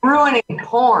really ruining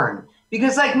porn.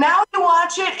 Because like now you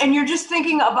watch it and you're just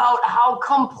thinking about how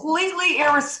completely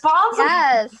irresponsible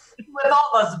with all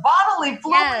those bodily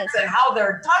fluids and how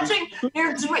they're touching.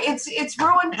 It's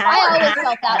ruined. I always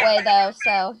felt that way though,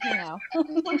 so you know.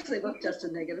 Once they both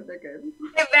tested negative, they're good.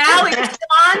 Hey Val, you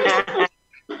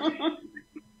still on?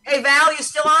 Hey Val, you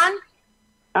still on?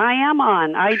 I am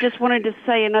on. I just wanted to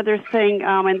say another thing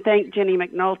and thank Jenny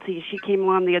McNulty. She came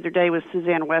on the other day with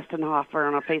Suzanne Westenhofer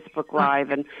on a Facebook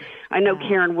Live, and I know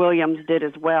Karen Williams did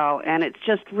as well. And it's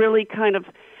just really kind of,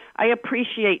 I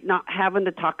appreciate not having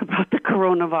to talk about the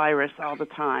coronavirus all the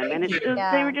time. And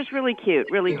they were just really cute,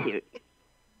 really cute.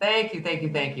 Thank you.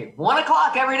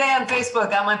 1:00 every day on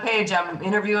Facebook on my page. I'm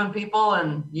interviewing people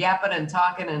and yapping and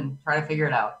talking and trying to figure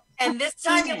it out. And this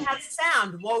time it has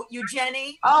sound, won't you,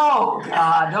 Jenny? Oh,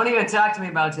 God, don't even talk to me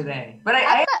about today. But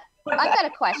I've got a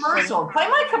question. Commercial. Play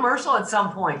my commercial at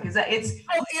some point, because it's...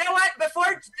 Oh, you know what?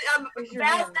 Before,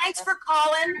 Val, thanks for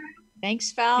calling.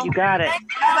 Thanks, Val. You got it.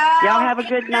 Y'all have a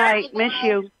good night. Miss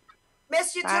you.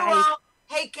 Miss you too, all.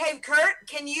 Hey, Kurt,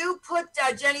 can you put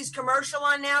Jenny's commercial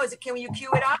on now? Can you cue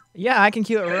it up? Yeah, I can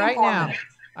cue it right now.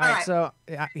 All right, so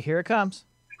here it comes.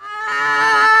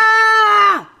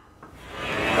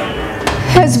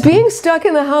 Has being stuck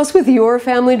in the house with your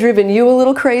family driven you a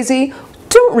little crazy?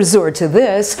 Don't resort to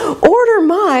this. Order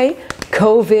my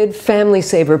COVID Family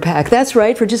Saver Pack. That's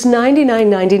right, for just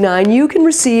 $99.99 you can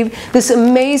receive this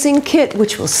amazing kit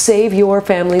which will save your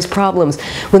family's problems.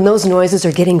 When those noises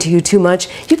are getting to you too much,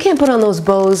 you can't put on those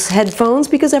Bose headphones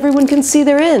because everyone can see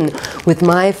they're in. With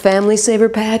my Family Saver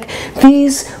Pack,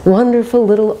 these wonderful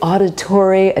little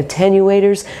auditory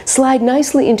attenuators slide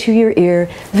nicely into your ear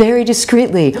very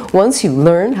discreetly. Once you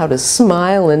learn how to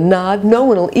smile and nod, no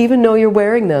one will even know you're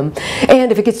wearing them.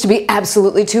 And if it gets to be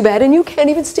absolutely too bad and you can't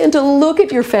even stand to look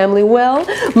at your family, well,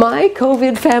 my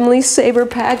COVID Family Saver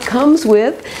Pack comes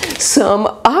with some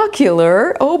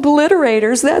ocular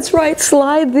obliterators. That's right,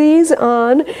 slide these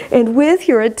on, and with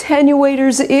your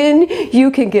attenuators in,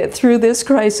 you can get through this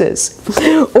crisis.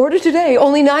 Order today,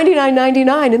 only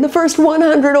 $99.99, and the first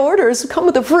 100 orders come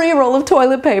with a free roll of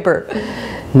toilet paper.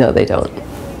 No, they don't.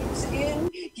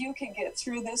 You can get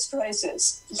through this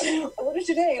crisis. Order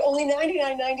today, only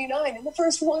 $99.99, and the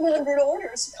first 100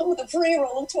 orders come with a free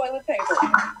roll of toilet paper.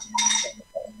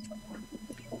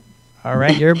 All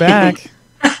right, you're back.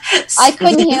 I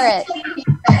couldn't hear it.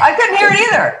 I couldn't hear it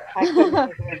either.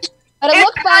 But it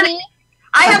looked funny.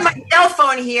 I have my cell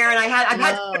phone here, and I've had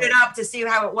to put it up to see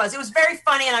how it was. It was very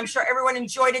funny, and I'm sure everyone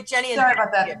enjoyed it. Jenny, Sorry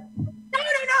about that.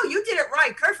 No, you did it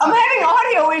right. Curfew. I'm having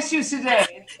audio issues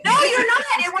today. No, you're not.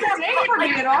 It was a day for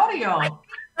me in audio.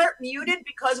 Kurt muted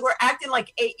because we're acting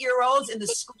like 8-year-olds in the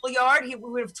schoolyard. We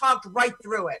would have talked right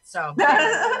through it. So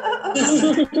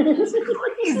it's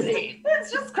crazy.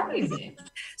 It's just crazy.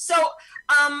 So,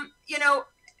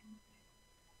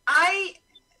 I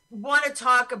want to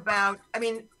talk about. I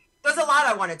mean, there's a lot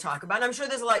I want to talk about. And I'm sure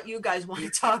there's a lot you guys want to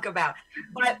talk about,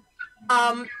 but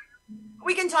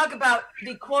we can talk about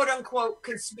the quote unquote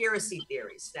conspiracy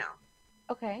theories now.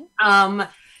 Okay.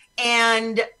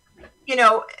 And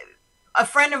a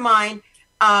friend of mine,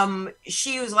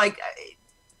 she was like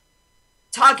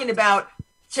talking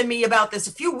to me about this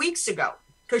a few weeks ago,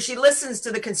 because she listens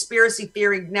to the Conspiracy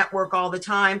Theory Network all the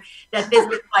time, that this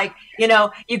was like,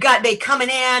 they coming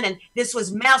in and this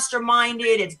was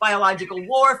masterminded. It's biological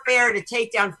warfare to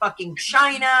take down fucking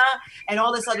China and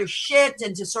all this other shit,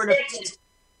 and to sort of,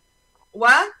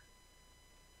 what?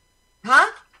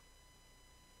 Huh?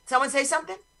 Someone say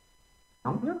something?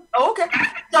 Oh, okay.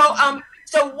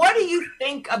 So what do you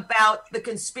think about the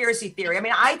conspiracy theory? I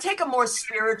mean, I take a more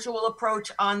spiritual approach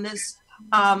on this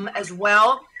as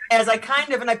well, as I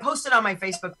and I posted on my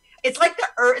Facebook. It's like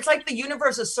the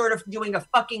universe is sort of doing a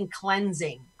fucking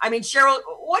cleansing. I mean, Cheryl,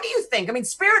 what do you think? I mean,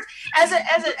 spirit as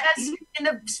in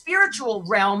the spiritual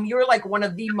realm, you're like one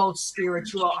of the most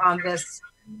spiritual on this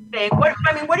thing. What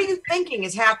are you thinking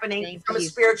is happening from a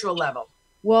spiritual level?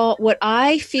 Well, what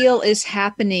I feel is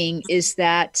happening is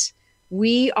that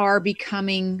we are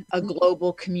becoming a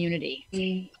global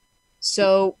community.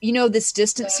 So, this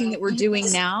distancing that we're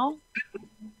doing now,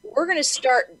 we're going to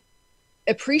start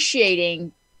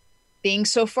appreciating being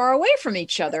so far away from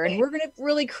each other, and we're going to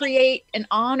really create and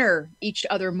honor each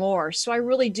other more. So I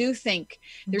really do think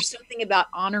there's something about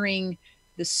honoring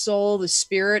the soul, the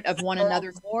spirit of one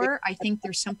another more. I think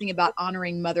there's something about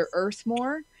honoring Mother Earth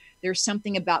more. There's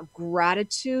something about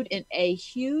gratitude in a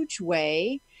huge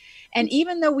way. And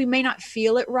even though we may not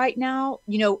feel it right now,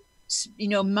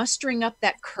 mustering up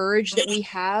that courage that we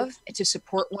have to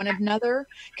support one another.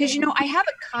 Because, I have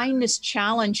a kindness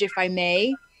challenge, if I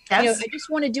may. Yes. I just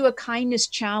want to do a kindness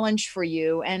challenge for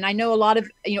you. And I know a lot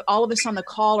of, all of us on the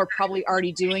call are probably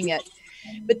already doing it.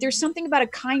 But there's something about a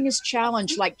kindness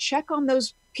challenge, like check on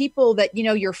those people that,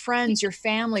 your friends, your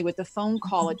family, with a phone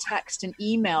call, a text, an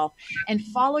email, and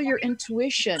follow your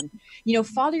intuition.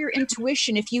 Follow your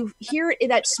intuition. If you hear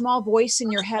that small voice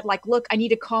in your head, like, look, I need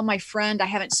to call my friend. I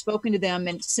haven't spoken to them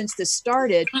and since this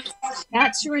started.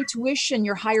 That's your intuition,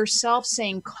 your higher self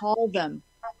saying, call them.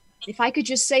 If I could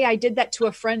just say I did that to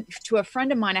a friend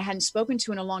of mine I hadn't spoken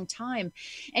to in a long time,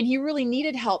 and he really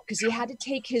needed help because he had to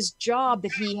take his job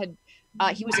that he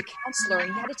was a counselor,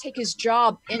 and he had to take his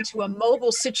job into a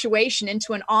mobile situation,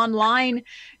 into an online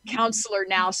counselor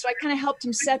now. So I kind of helped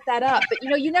him set that up. But,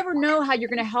 you never know how you're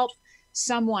going to help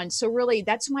someone. So really,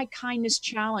 that's my kindness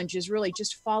challenge, is really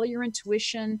just follow your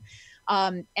intuition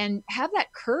and have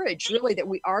that courage, really, that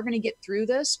we are going to get through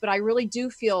this. But I really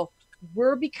do feel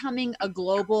we're becoming a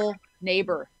global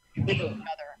neighbor with each other.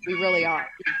 We really are.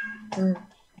 Who's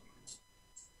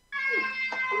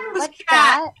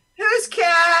cat? Who's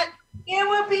cat? It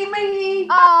would be me.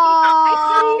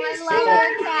 Oh, I love her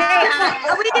cat.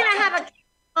 Are we going to have a cat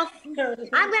off?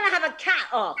 I'm going to have a cat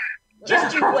off.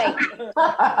 Just you wait.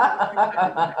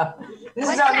 This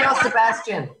is our real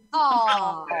Sebastian.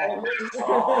 Oh.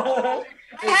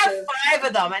 I have 5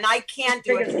 of them, and I can't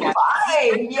do it. 5!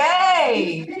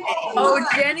 Yay! Oh,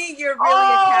 Jenny, you're really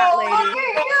a cat lady.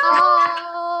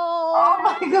 Oh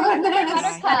my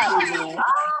goodness.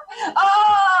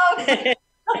 Oh.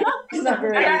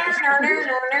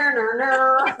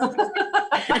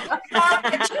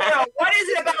 What is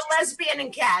it about lesbian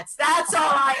and cats? That's all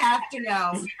I have to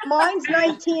know. Mine's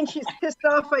 19. She's pissed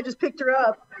off. I just picked her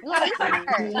up. I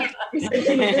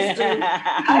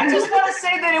just want to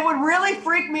say that it would really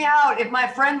freak me out if my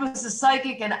friend was a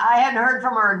psychic and I hadn't heard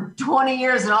from her in 20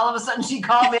 years, and all of a sudden she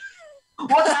called me.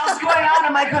 What the hell's going on?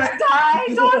 Am I going to die?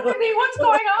 Talk to me. What's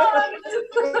going on?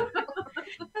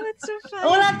 That's so funny.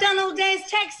 All I've done all day is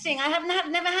texting. I've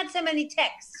never had so many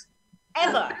texts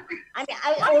ever.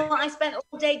 I spent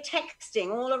all day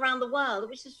texting all around the world,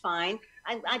 which is fine.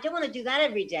 I don't want to do that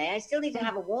every day. I still need to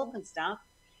have a walk and stuff.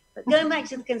 But going back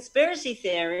to the conspiracy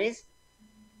theories,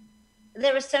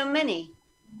 there are so many.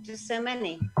 Just so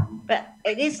many. But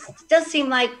it does seem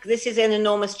like this is an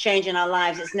enormous change in our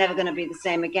lives. It's never going to be the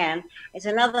same again. It's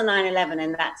another 9/11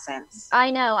 in that sense.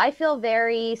 I know. I feel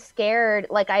very scared.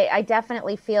 Like I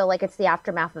definitely feel like it's the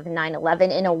aftermath of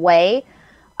 9/11 in a way.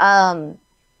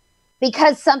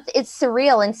 Because it's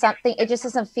surreal and something, it just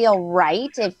doesn't feel right.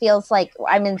 It feels like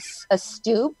I'm in a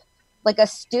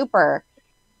stupor.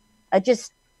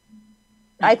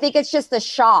 I think it's just the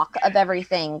shock of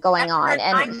everything going on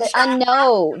and the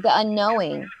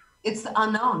unknowing. It's the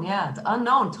unknown, yeah. The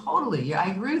unknown, totally. I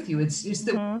agree with you. It's just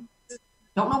that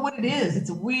don't know what it is.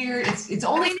 It's weird. It's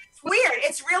only it's weird.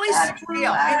 It's really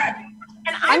surreal.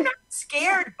 And I'm not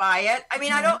scared by it.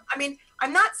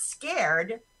 I'm not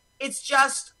scared. It's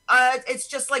just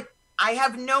like I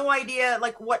have no idea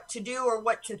like what to do or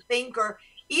what to think or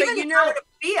even how to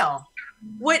feel.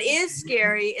 What is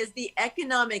scary is the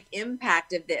economic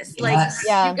impact of this. Like,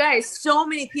 you guys, so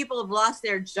many people have lost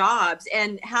their jobs,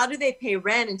 and how do they pay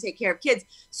rent and take care of kids?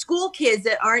 School kids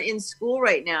that aren't in school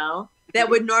right now that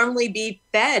would normally be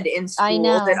fed in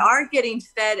school that aren't getting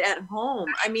fed at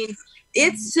home. I mean,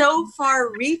 it's so far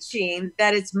reaching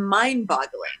that it's mind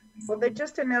boggling. Well, they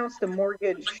just announced a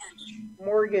mortgage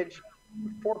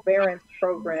forbearance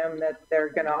program that they're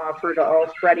going to offer to all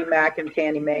Freddie Mac and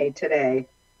Fannie Mae today.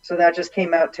 So that just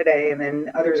came out today, and then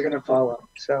others are going to follow.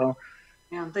 So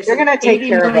they're going to take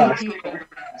care of us.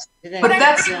 But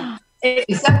that's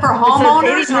is that for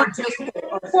homeowners or just?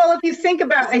 Well, if you think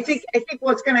about, I think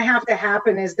what's going to have to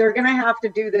happen is they're going to have to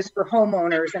do this for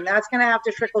homeowners, and that's going to have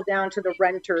to trickle down to the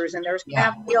renters. And there's going to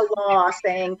have to be a law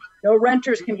saying no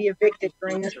renters can be evicted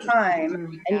during this time,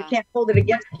 and you can't hold it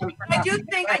against them. I do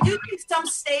think some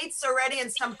states already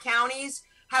and some counties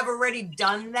have already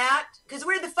done that, because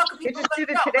where the fuck are people? They just did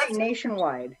it today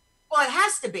nationwide. Well, it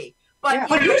has to be. But,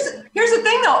 but here's the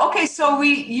thing though. Okay, so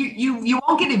you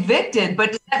won't get evicted,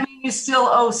 but does that mean you still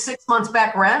owe 6 months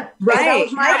back rent?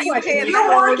 Right.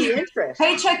 You're working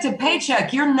paycheck to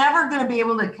paycheck. You're never going to be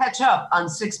able to catch up on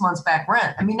 6 months back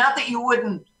rent. I mean, not that you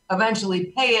wouldn't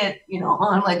eventually pay it,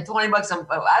 on like $20.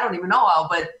 I don't even know how,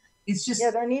 but it's just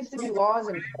there needs to be laws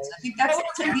in place. I think that's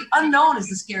the unknown is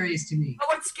the scariest to me. But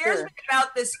what scares me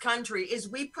about this country is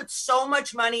we put so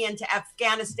much money into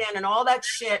Afghanistan and all that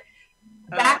shit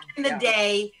back in the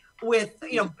day with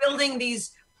building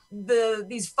these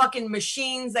fucking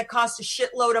machines that cost a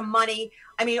shitload of money.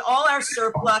 I mean, all our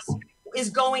surplus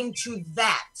is going to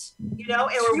that.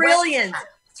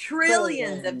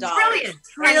 Trillions of dollars.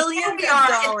 Trillions of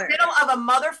dollars. In the middle of a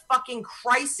motherfucking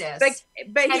crisis.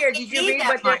 But here, did you read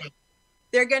what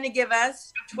they're going to give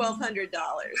us? $1,200.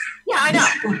 Yeah, I know.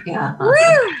 Yeah. Woo!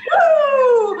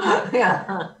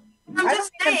 Yeah. I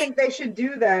don't even think they should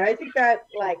do that. I think that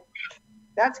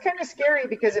that's kind of scary,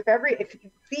 because if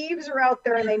thieves are out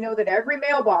there and they know that every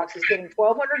mailbox is getting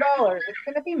 $1,200, it's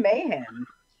going to be mayhem.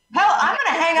 Hell, I'm going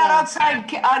to hang out outside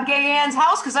Gaye Ann's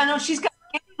house because I know she's got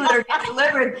kitty litter get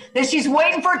delivered that she's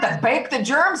waiting for it to bake the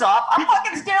germs off. I'm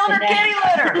fucking stealing her kitty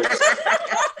litter.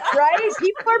 Right?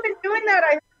 People have been doing that.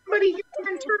 I heard somebody here in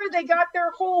Ventura, they got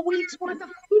their whole week's worth of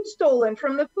food stolen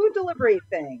from the food delivery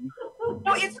thing.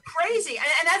 No, it's crazy.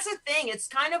 And that's the thing. It's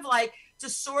kind of like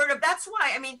that's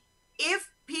why,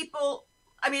 if people,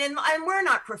 and we're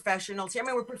not professionals here.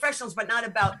 We're professionals, but not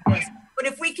about this. But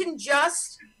if we can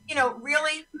just,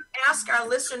 really ask our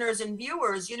listeners and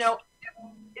viewers,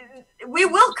 we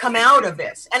will come out of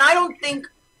this. And I don't think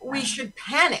we should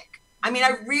panic. I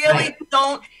really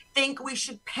don't think we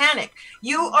should panic.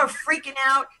 You are freaking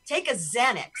out. Take a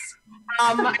Xanax.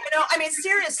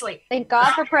 Seriously. Thank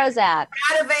God for Prozac.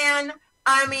 Ativan.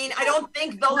 I don't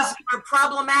think those are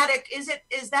problematic.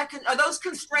 Are those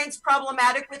constraints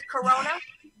problematic with Corona?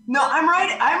 No, I'm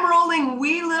right. I'm rolling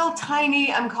wee little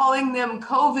tiny, I'm calling them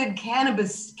COVID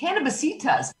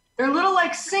cannabisitas. They're little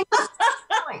like single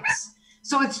joints.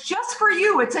 So it's just for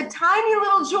you. It's a tiny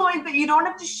little joint that you don't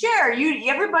have to share.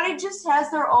 Everybody just has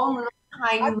their own little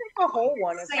tiny. I think a whole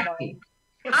one is fine.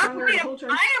 I am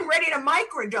ready to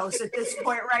microdose at this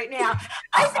point right now.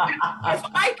 I think if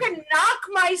I could knock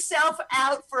myself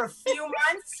out for a few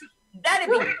months, that'd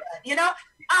be good,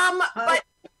 But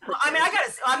I'm not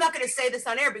going to say this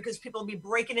on air because people will be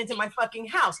breaking into my fucking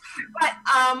house. But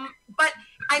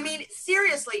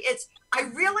seriously, I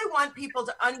really want people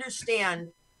to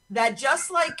understand that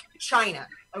just like China,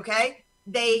 okay,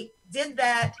 they did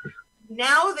that.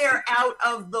 Now they're out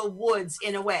of the woods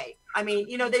in a way.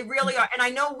 They really are. And I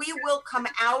know we will come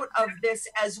out of this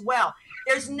as well.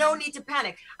 There's no need to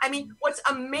panic. What's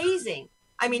amazing,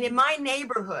 in my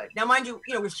neighborhood, now mind you,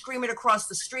 we're screaming across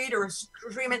the street or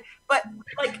screaming, but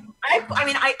I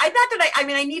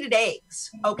needed eggs,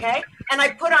 okay? And I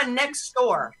put on next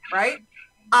door, right?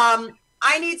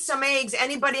 I need some eggs.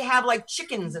 Anybody have like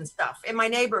chickens and stuff in my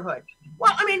neighborhood?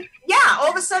 Well, I mean, yeah,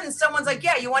 all of a sudden someone's like,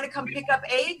 yeah, you want to come pick up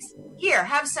eggs? Here,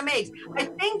 have some eggs. I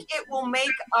think it will make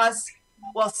us,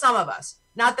 well, some of us,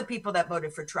 not the people that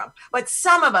voted for Trump, but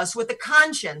some of us with a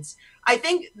conscience. I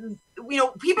think,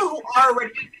 people who are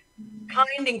already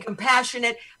kind and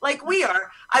compassionate like we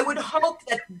are, I would hope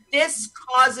that this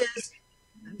causes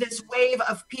this wave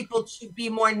of people to be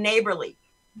more neighborly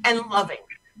and loving.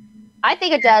 I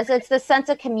think it does. It's the sense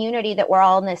of community that we're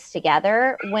all in this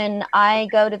together. When I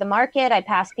go to the market, I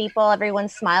pass people, everyone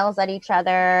smiles at each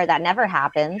other. That never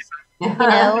happens.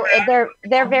 They're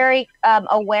very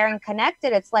aware and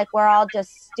connected. It's like we're all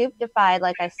just stupefied,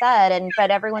 like I said, but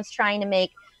everyone's trying to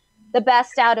make the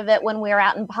best out of it when we're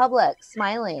out in public,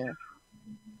 smiling.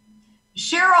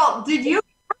 Cheryl, did you?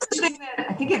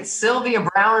 I think it's Sylvia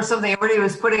Brown or something. Everybody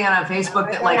was putting on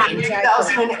Facebook that like in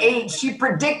 2008, she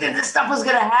predicted this stuff was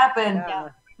going to happen.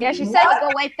 Yeah, she said it would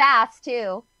go way fast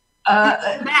too.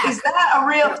 Is that a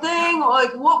real thing?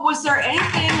 Like, what was there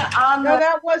anything on? No,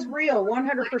 that was real,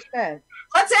 100%.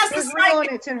 Let's ask it's real, and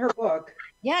it's in her book.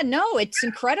 Yeah, no, it's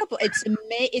incredible.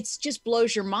 It's just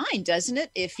blows your mind, doesn't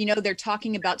it? If they're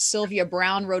talking about Sylvia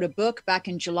Brown wrote a book back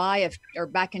in July of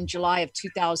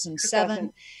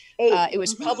 2007. It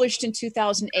was published in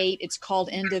 2008. It's called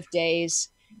End of Days.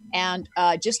 And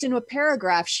just in a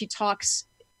paragraph, she talks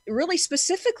really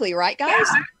specifically, right, guys?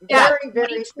 Yeah.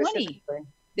 Very specifically.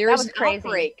 There is an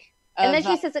outbreak. And then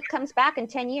she says it comes back in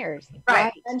 10 years.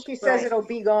 Right. And she says it'll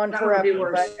be gone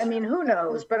forever. But I mean, who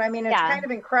knows? But I mean, it's kind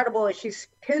of incredible as she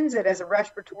pins it as a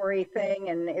respiratory thing.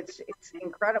 And it's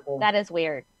incredible. That is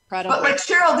weird. Incredible. But like,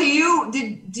 Cheryl,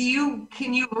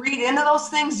 can you read into those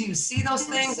things? Do you see those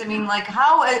things? I mean, like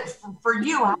for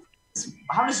you,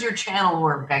 how does your channel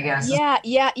work, I guess?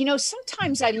 Yeah.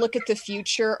 Sometimes I look at the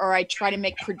future or I try to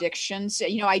make predictions.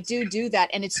 I do that.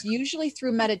 And it's usually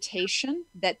through meditation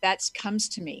that comes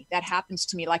to me. That happens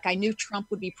to me. Like I knew Trump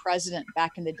would be president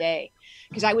back in the day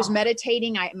because I was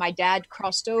meditating. My dad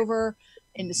crossed over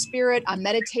in the spirit. I'm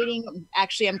meditating.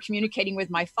 Actually, I'm communicating with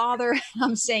my father.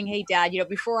 I'm saying, hey, Dad,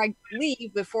 before I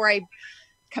leave, before I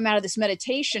come out of this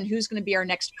meditation, who's going to be our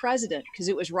next president? Because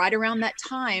it was right around that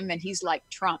time. And he's like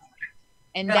Trump.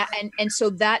 And so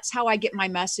that's how I get my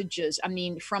messages. I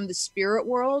mean, from the spirit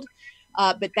world,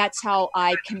 but that's how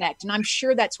I connect. And I'm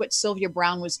sure that's what Sylvia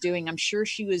Brown was doing. I'm sure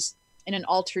she was in an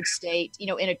altered state, in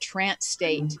a trance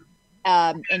state,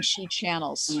 and she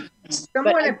channels.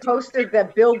 Someone had posted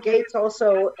that Bill Gates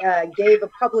also gave a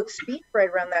public speech right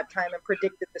around that time and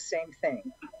predicted the same thing.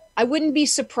 I wouldn't be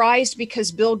surprised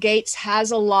because Bill Gates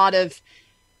has a lot of,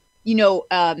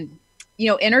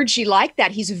 energy like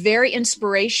that. He's very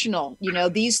inspirational.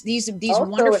 These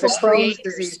wonderful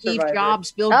creators, Steve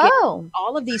Jobs, Bill Gates,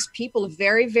 all of these people are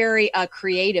very, very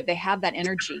creative. They have that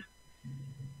energy.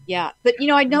 Yeah. But,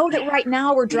 I know that right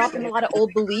now we're dropping a lot of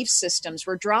old belief systems.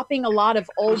 We're dropping a lot of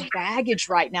old baggage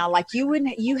right now. Like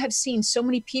you have seen so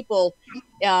many people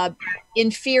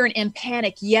in fear and in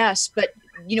panic. Yes. But,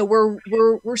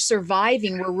 we're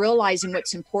surviving. We're realizing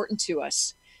what's important to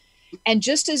us. And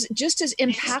just as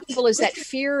impactful as that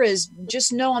fear is,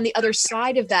 just know on the other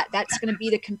side of that's going to be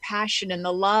the compassion and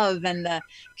the love and the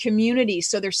community.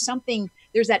 So there's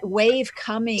that wave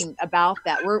coming about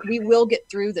that. We will get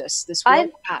through this. This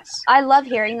will pass. I love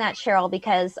hearing that, Cheryl,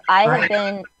 because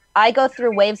I go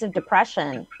through waves of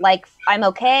depression. Like I'm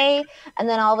okay. And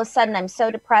then all of a sudden I'm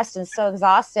so depressed and so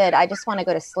exhausted. I just want to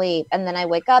go to sleep. And then I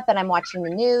wake up and I'm watching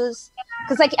the news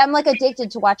because I'm addicted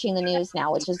to watching the news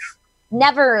now, which is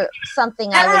never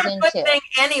something I was into. Thing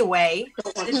anyway.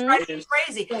 It's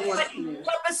crazy.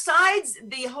 But besides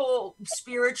the whole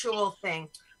spiritual thing,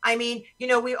 I mean,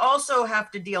 we also have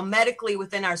to deal medically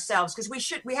within ourselves because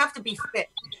we have to be fit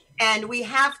and we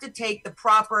have to take the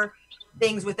proper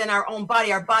things within our own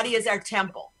body. Our body is our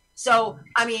temple. So,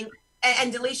 I mean,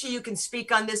 and Delisha, you can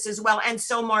speak on this as well. And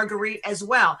so Marguerite as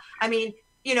well. I mean,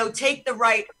 take the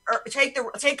right,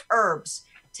 take herbs.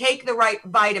 Take the right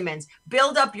vitamins,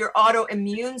 build up your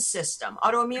autoimmune system.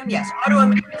 Autoimmune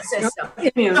system.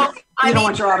 You don't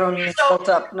want your autoimmune built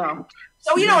up, no.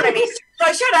 So you know what I mean? So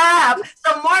I should have.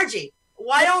 So Margie,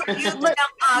 why don't you tell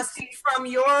us from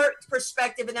your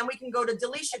perspective, and then we can go to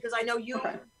Delisha because I know you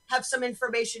have some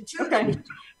information too. Okay.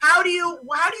 How do you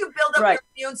build up your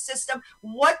immune system?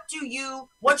 What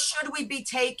should we be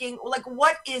taking? Like,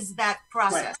 what is that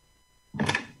process?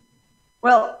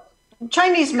 Well,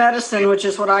 Chinese medicine, which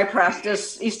is what I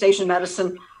practice, East Asian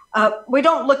medicine, we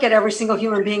don't look at every single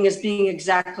human being as being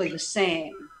exactly the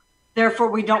same.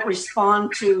 Therefore, we don't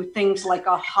respond to things like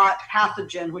a hot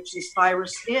pathogen, which this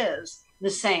virus is, the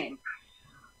same.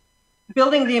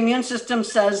 building the immune system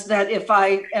says that if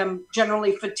I am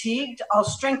generally fatigued, I'll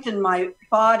strengthen my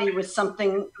body with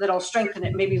something that'll strengthen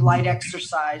it, maybe light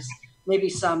exercise, maybe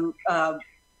some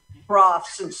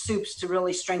broths and soups to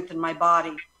really strengthen my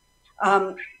body.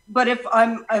 But if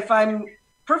I'm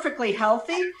perfectly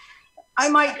healthy, I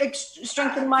might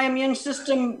strengthen my immune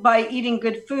system by eating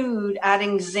good food,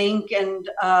 adding zinc and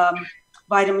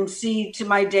vitamin C to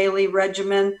my daily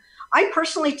regimen. I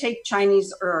personally take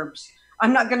Chinese herbs.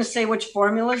 I'm not going to say which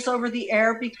formulas over the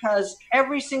air because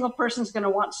every single person's going to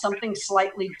want something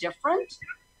slightly different.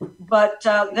 But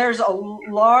there's a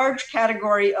large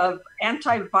category of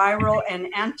antiviral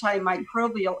and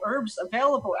antimicrobial herbs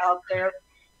available out there.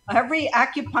 Every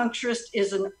acupuncturist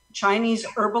is a Chinese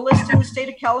herbalist in the state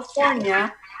of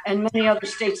California and many other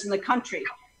states in the country.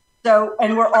 So,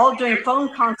 and we're all doing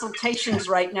phone consultations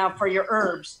right now for your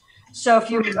herbs. So if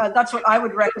you, that's what I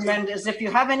would recommend is if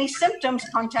you have any symptoms,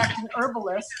 contact an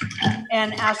herbalist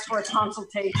and ask for a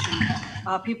consultation.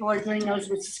 People are doing those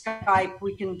with Skype.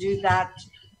 We can do that.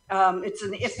 It's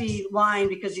an iffy line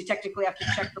because you technically have to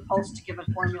check the pulse to give a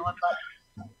formula, but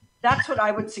that's what I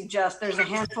would suggest. There's a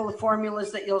handful of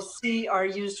formulas that you'll see are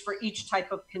used for each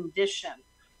type of condition.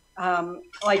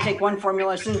 I take one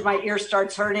formula. As soon as my ear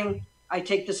starts hurting, I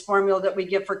take this formula that we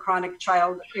give for chronic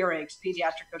child earaches,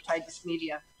 pediatric otitis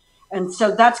media. And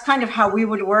so that's kind of how we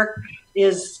would work,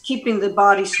 is keeping the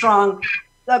body strong.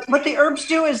 What the herbs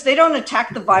do is they don't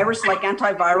attack the virus like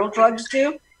antiviral drugs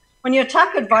do. When you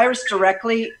attack a virus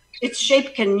directly, its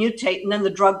shape can mutate and then the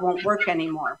drug won't work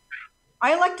anymore.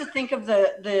 I like to think of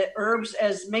the herbs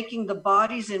as making the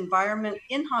body's environment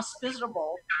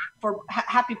inhospitable for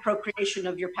happy procreation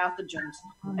of your pathogens.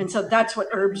 And so that's what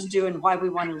herbs do and why we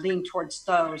want to lean towards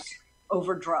those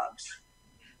over drugs.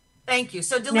 Thank you.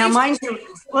 So now, mind you,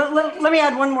 let me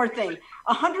add one more thing.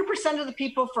 100% of the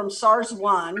people from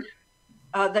SARS-1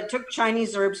 that took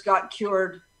Chinese herbs got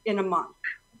cured in a month.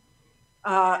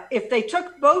 If they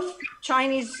took both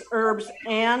Chinese herbs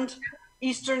and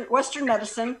Western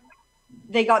medicine,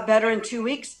 they got better in 2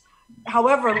 weeks.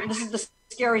 However, this is the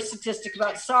scary statistic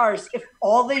about SARS. If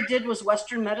all they did was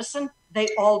Western medicine, they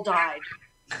all died.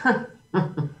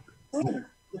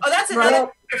 Oh, that's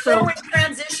another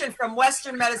transition from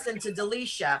Western medicine to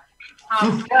Delicia.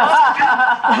 That's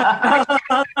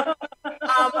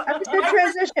a good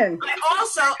transition. I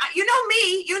also, you know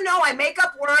me, you know I make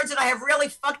up words and I have really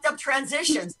fucked up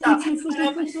transitions. But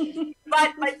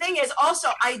my thing is also,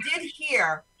 I did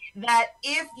hear that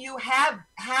if you have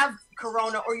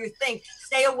corona or you think,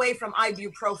 stay away from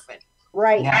ibuprofen.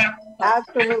 Right. Yeah.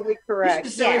 Absolutely correct.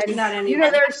 Yeah. And, you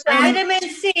know, there's some vitamin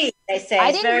C, they say. I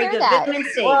it's didn't very hear good. that. Vitamin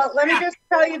C. Well, let me just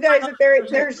tell you guys that there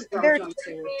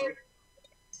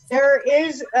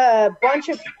is a bunch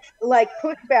of like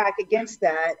pushback against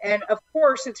that. And of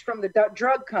course it's from the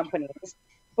drug companies,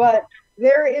 but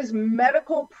there is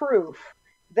medical proof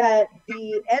that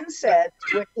the NSAIDs,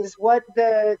 which is what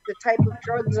the type of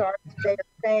drugs are they are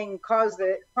saying cause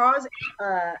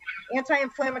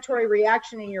anti-inflammatory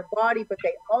reaction in your body, but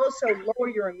they also lower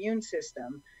your immune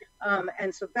system.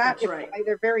 And so that's why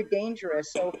they're very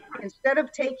dangerous. So instead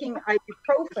of taking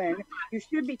ibuprofen, you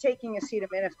should be taking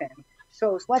acetaminophen.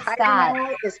 So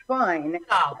Tylenol is fine,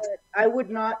 but I would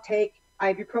not take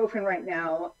ibuprofen right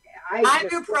now.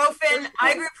 Ibuprofen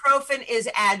is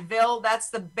Advil. That's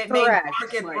the main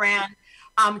market brand.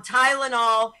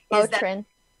 Tylenol is Motrin.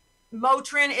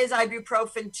 Motrin is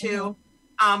ibuprofen too.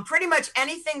 Pretty much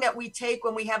anything that we take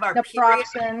when we have our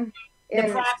naproxen,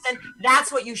 that's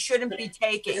what you shouldn't be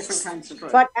taking.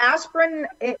 But aspirin,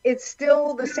 it's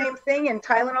still the same thing, and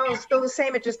Tylenol is still the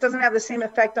same. It just doesn't have the same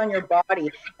effect on your body.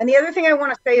 And the other thing I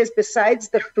want to say is, besides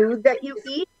the food that you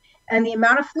eat and the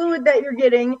amount of fluid that you're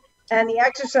getting and the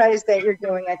exercise that you're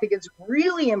doing, I think it's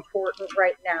really important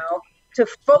right now to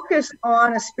focus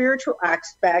on a spiritual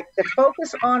aspect, to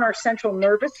focus on our central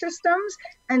nervous systems,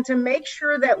 and to make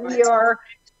sure that we are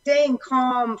staying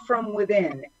calm from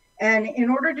within. And in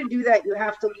order to do that, you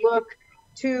have to look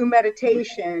to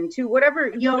meditation, to whatever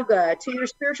yoga, to your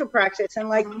spiritual practice. And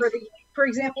like for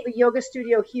example, the yoga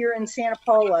studio here in Santa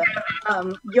Paula,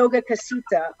 Yoga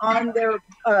Casita, on their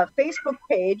Facebook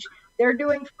page, they're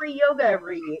doing free yoga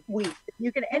every week.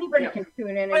 Anybody can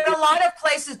tune in. But a lot of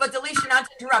places, but Delicia, not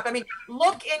to interrupt. I mean,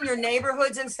 look in your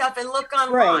neighborhoods and stuff, and look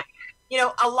online. Right. You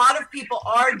know, a lot of people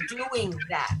are doing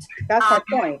that. That's my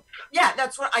point. Yeah,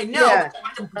 that's what I know. Yeah.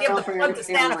 To give the plug to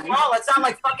Santa Paula. It's not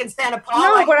like fucking Santa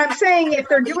Paula. No, but I'm saying if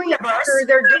they're doing it here,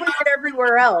 they're doing it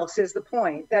everywhere else is the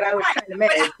point that I was trying to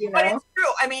make. But it's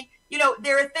true. I mean, you know,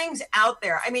 there are things out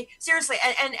there. I mean, seriously,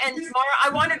 and Mara,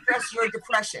 I want to address your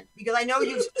depression because I know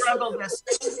you've struggled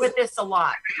with this a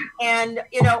lot. And,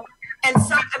 you know, and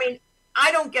so, I mean,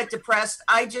 I don't get depressed.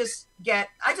 I just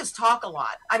talk a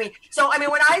lot. I mean,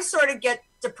 when I sort of get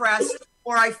depressed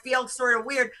or I feel sort of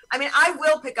weird, I mean, I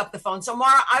will pick up the phone. So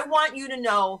Mara, I want you to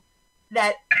know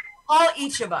that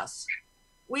each of us,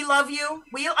 we love you.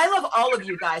 I love all of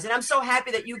you guys. And I'm so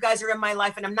happy that you guys are in my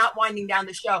life, and I'm not winding down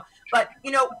the show, but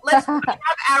let's have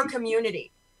our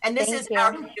community. And this is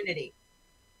our community.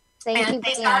 And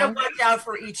we've got to watch out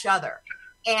for each other.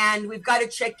 And we've got to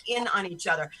check in on each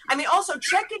other. I mean, also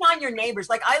check in on your neighbors.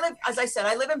 Like as I said,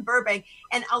 I live in Burbank,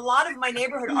 and a lot of my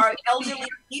neighborhood are elderly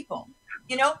people.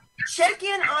 Check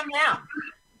in on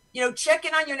them. Check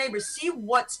in on your neighbors. See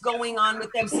what's going on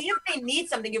with them. See if they need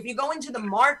something. If you go into the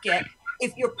market,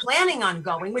 if you're planning on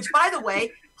going, which by the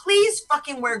way, please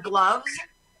fucking wear gloves.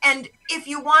 And if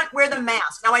you want, wear the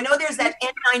mask. Now I know there's that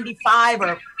N95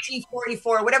 or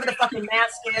G44, whatever the fucking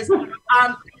mask is.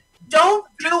 Don't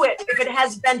do it if it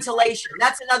has ventilation.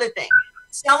 That's another thing.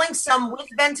 Selling some with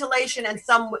ventilation and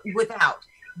some without.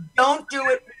 Don't do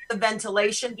it with the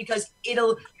ventilation because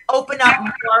it'll open up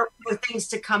more for things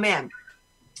to come in.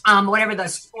 Whatever the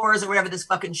spores or whatever this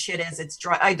fucking shit is, it's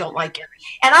dry. I don't like it.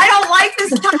 And I don't like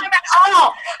this time at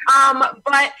all.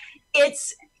 But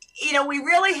it's, we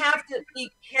really have to be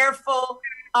careful,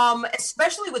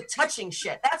 especially with touching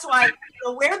shit. That's why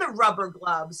wear the rubber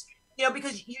gloves.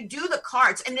 Because you do the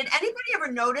carts. And did anybody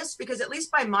ever notice, because at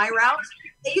least by my routes,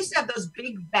 they used to have those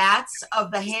big vats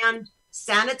of the hand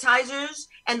sanitizers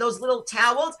and those little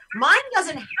towels. Mine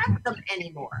doesn't have them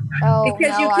anymore. Oh,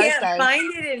 because you can't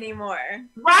find it anymore.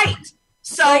 Right.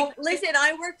 So listen,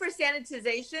 I work for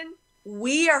sanitization.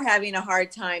 We are having a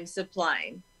hard time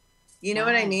supplying. You know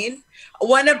what I mean?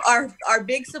 One of our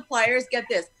big suppliers, get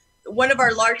this, one of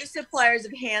our largest suppliers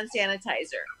of hand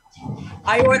sanitizer.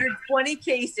 I ordered 20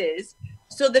 cases.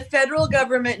 So the federal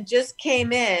government just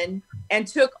came in and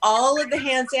took all of the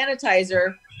hand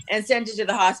sanitizer and sent it to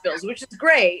the hospitals, which is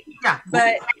great. Yeah.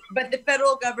 But the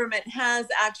federal government has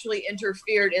actually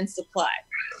interfered in supply.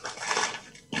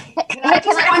 Can I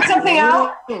just point something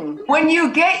out? When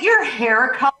you get your hair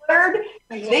colored,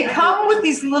 they come with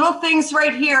these little things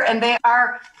right here, and they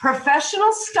are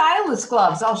professional stylist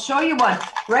gloves. I'll show you one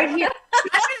right here.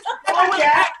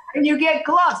 And you get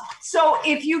gloves. So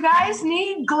if you guys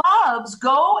need gloves,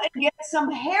 go and get some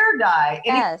hair dye.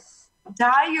 And if you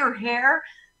dye your hair,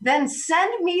 then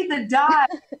send me the dye.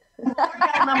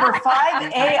 Number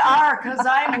 5AR, because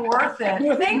I'm worth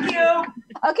it. Thank you.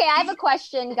 Okay, I have a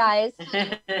question, guys.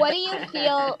 What do you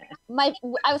feel? I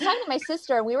was talking to my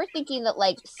sister, and we were thinking that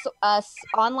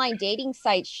online dating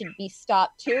sites should be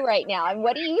stopped too right now. And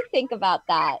what do you think about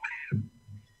that?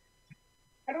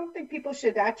 I don't think people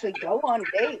should actually go on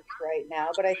dates right now,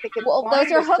 but I think it's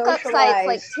those are hookup sites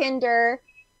like Tinder.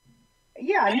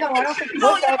 Yeah, no, I don't think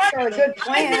hookups are a good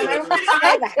plan. I don't think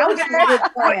the house is a good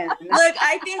plan. Look,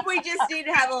 I think we just need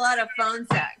to have a lot of phone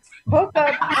sex.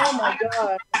 Hookup, oh my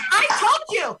God. I told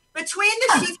you, between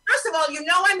the sheets, first of all,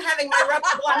 I'm having my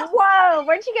rubber gloves. Whoa,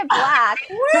 where'd you get black?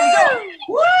 Woo!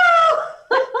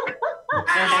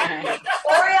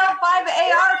 L'Oreal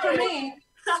 5AR for me.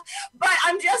 But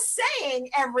I'm just saying,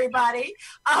 everybody,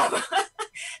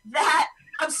 that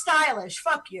I'm stylish.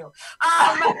 Fuck you.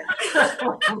 But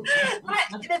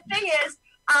the thing is,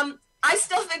 I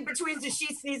still think Between the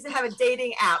Sheets needs to have a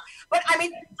dating app. But I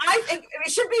mean, I think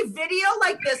it should be video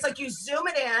like this, like you zoom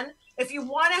it in if you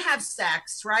want to have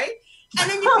sex, right? And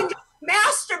then you can just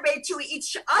masturbate to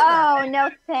each other. Oh, no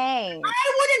thanks.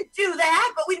 I wouldn't do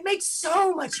that, but we'd make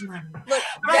so much money. Look,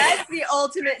 that's the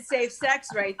ultimate safe sex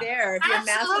right there. If you're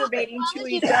masturbating to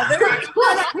each other.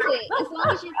 Exactly. As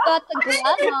long as you've got the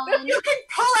glove on. You can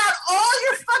pull out all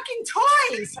your fucking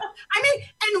toys. I mean,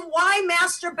 and why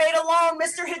masturbate alone?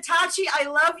 Mr. Hitachi, I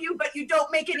love you, but you don't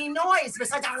make any noise.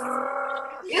 Besides,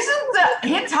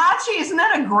 isn't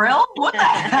that a grill? What the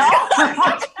hell?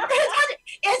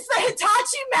 It's the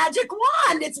Hitachi magic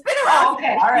wand. It's been around. Oh,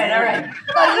 okay, all right.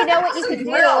 So you know what you could do is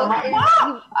you've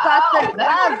got the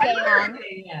glove, Dan.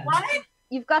 What?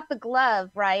 You've got the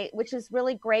glove, right? Which is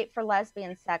really great for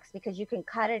lesbian sex because you can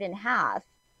cut it in half,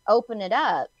 open it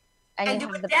up, and you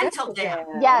do have a the dental dam.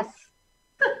 Yes.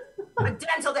 A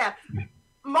dental dam.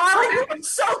 Marla, you're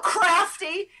so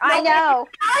crafty. I know.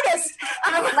 Artist.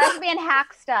 Lesbian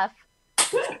hack stuff.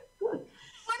 What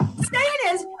I'm saying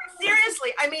is,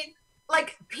 seriously, I mean,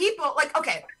 like people, like,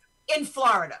 okay, in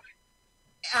Florida,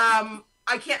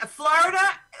 Florida,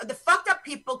 the fucked up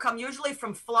people come usually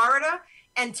from Florida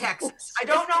and Texas. I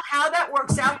don't know how that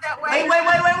works out that way.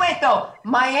 Wait, though.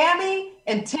 Miami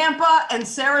and Tampa and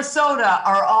Sarasota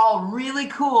are all really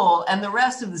cool, and the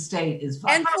rest of the state is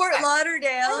fun. And Fort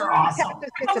Lauderdale. They're awesome.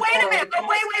 But wait a minute, but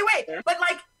wait.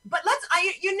 But I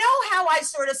you know how I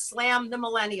sort of slam the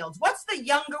millennials. What's the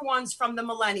younger ones from the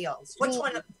millennials? Which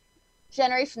one?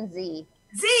 Generation Z.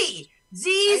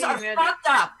 Z's are fucked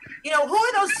up. You know, who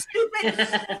are those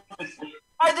stupid?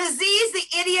 Are the Z's the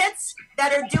idiots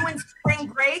that are doing spring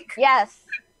break? Yes.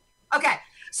 Okay.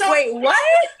 So wait, what?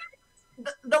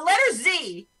 The letter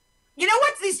Z. You know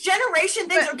what? These generation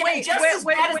things are getting just as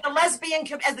bad as the lesbian,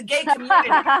 as the gay community.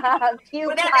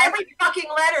 Without every fucking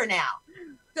letter now.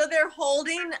 So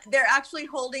they're actually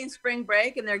holding spring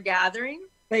break and they're gathering?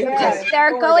 Yes,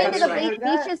 they're going to the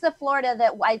beaches of Florida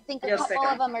that I think a couple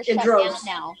of them are shut down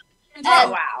now.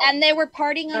 And they were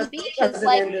partying on the beaches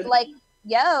like,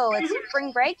 yo, it's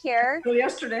spring break here.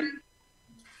 Yesterday.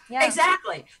 Yeah.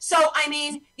 Exactly. So, I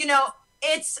mean, you know,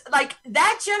 it's like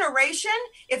that generation,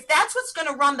 if that's what's going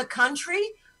to run the country,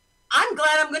 I'm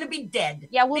glad I'm going to be dead.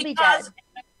 Yeah, we'll be dead.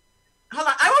 Hold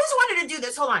on. I always wanted to do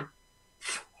this. Hold on.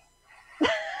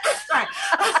 Sorry.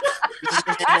 Is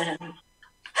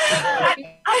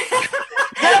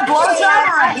that a blowjob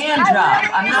or a hand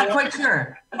job? I'm not quite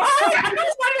sure. I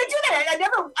just wanted to do that.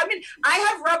 I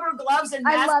have rubber gloves and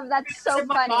I love that. So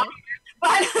funny.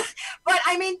 But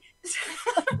I mean,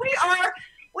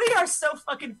 we are so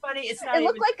fucking funny. It's not. It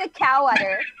looked like a cow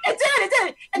udder. It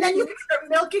did. And then you can start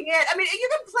milking it. I mean, you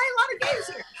can play a lot of games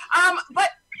here. But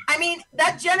I mean,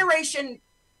 that generation,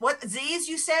 what Z's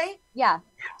you say? Yeah.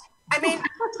 I mean, but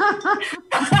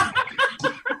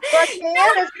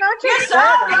it's not just you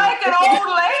sound like an old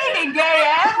lady,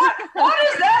 Gaye. What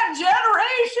is that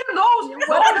generation? Those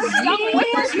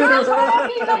you're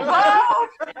talking about?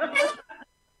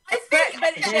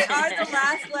 But they are the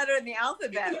last letter in the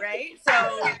alphabet, right?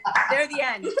 So they're the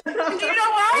end. Do you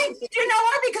know why?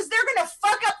 Because they're going to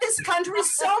fuck up this country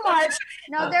so much.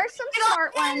 No, there's some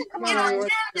smart ones. Come on.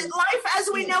 Life as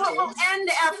we know it will end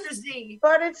after Z.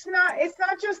 But it's not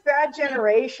just that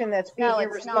generation that's being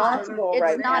irresponsible right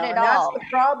now. It's not at all. That's the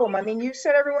problem. I mean, you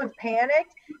said everyone's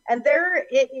panicked, and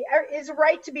it is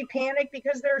right to be panicked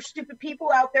because there are stupid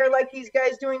people out there like these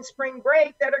guys doing spring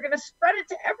break that are going to spread it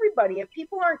to everybody. If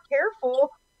people aren't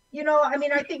careful, you know, I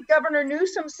mean, I think Governor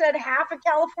Newsom said half of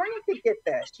California could get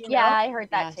this. Yeah, I heard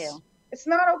that too. It's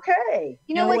not okay.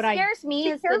 You know, what scares me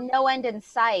is the no end in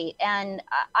sight. And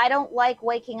I don't like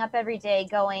waking up every day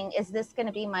going, is this going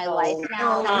to be my life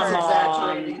now?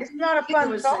 Exactly. It's not a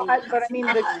fun thought, but I mean,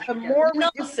 the more we do,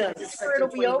 the sooner it'll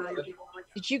be over.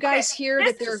 Did you guys hear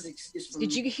that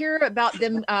did you hear about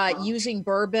them using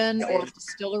bourbon or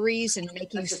distilleries and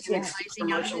making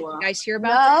sanitizing out of it? Did you guys hear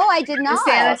about that? No, I did not.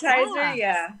 The sanitizer,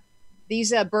 yeah.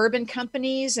 These bourbon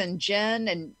companies and gin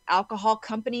and alcohol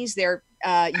companies, they're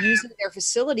using their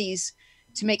facilities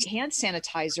to make hand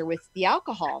sanitizer with the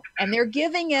alcohol, and they're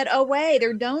giving it away.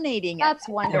 They're donating it. That's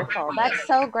wonderful. That's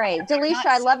so great. Delisha,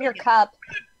 I love your cup.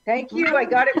 Thank you. I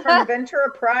got it from Ventura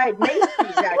Pride, Macy's,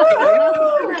 actually.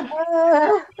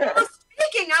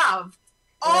 Speaking of,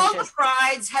 all the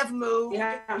prides have moved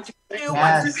to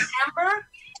September.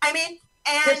 I mean,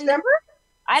 and December?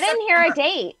 I didn't hear a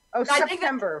date. Oh,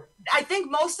 September. I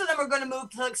think most of them are going to move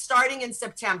to starting in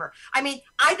September. I mean,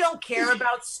 I don't care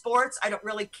about sports. I don't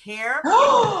really care.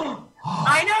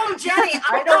 I know, Jenny.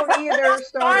 I don't either.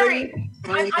 Sorry.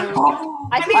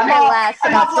 I think they're less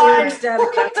about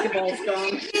basketball's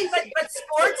gone. But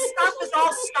sports stuff is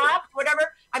all stopped.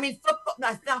 Whatever. I mean, football.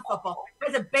 Not football.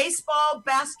 There's a baseball,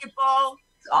 basketball.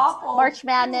 It's awful. March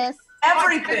Madness.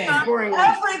 Everything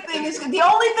is. The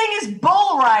only thing is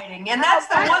bull riding, and that's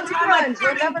the one time I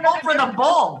pull for the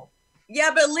bull. Yeah,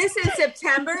 but listen,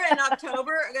 September and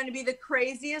October are going to be the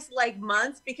craziest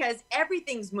months because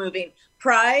everything's moving.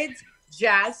 Prides,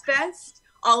 Jazz Fest,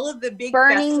 all of the big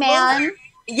Burning festivals. Man.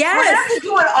 Yes. We have to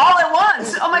do it all at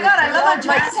once. Oh my God, I love our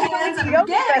jazz hands and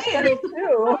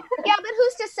too. Yeah, but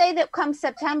who's to say that come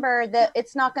September that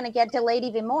it's not going to get delayed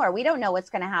even more? We don't know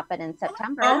what's going to happen in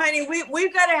September. Oh, honey,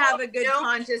 we've got to have a good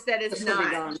conscience that it's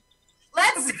not.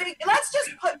 Let's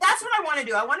just put, that's what I want to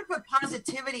do. I want to put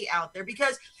positivity out there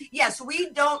because yes,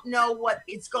 we don't know what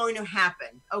is going to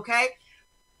happen. Okay.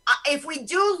 If we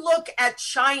do look at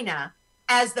China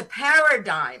as the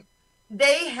paradigm,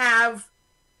 they have,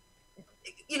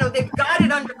 they've got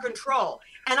it under control.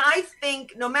 And I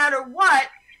think no matter what,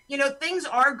 things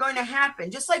are going to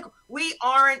happen. Just like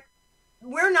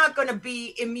we're not going to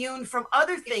be immune from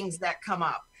other things that come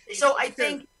up. So I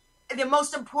think the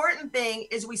most important thing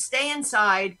is we stay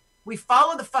inside, we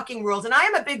follow the fucking rules. And I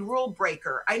am a big rule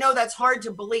breaker. I know that's hard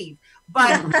to believe,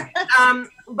 but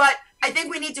I think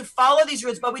we need to follow these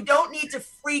rules, but we don't need to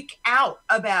freak out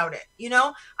about it.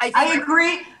 I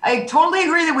agree. I totally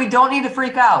agree that we don't need to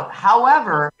freak out.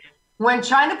 However, When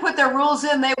China put their rules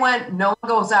in, they went, no one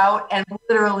goes out, and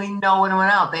literally no one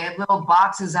went out. They had little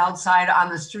boxes outside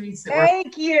on the streets that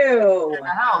Thank you. In the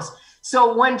house.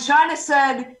 So when China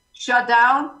said shut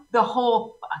down, the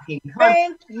whole fucking country.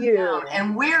 Thank you.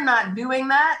 And we're not doing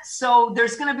that. So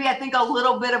there's going to be, I think, a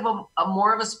little bit of a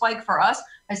more of a spike for us.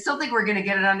 I still think we're going to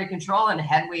get it under control. And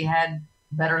had we had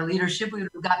better leadership, we would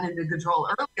have gotten into control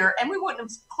earlier, and we wouldn't have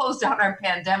closed down our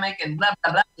pandemic and blah,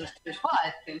 blah, blah.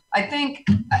 But I think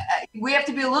we have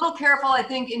to be a little careful, I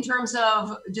think, in terms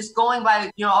of just going by,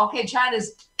 okay,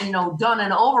 China's, done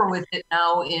and over with it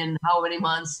now in how many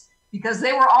months, because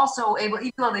they were also able,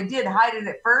 even though they did hide it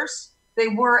at first, they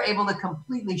were able to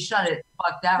completely shut it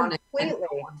fuck down. Completely.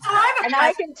 And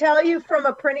I can tell you from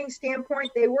a printing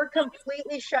standpoint, they were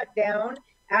completely shut down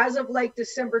as of like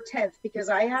December 10th, because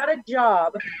I had a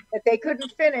job that they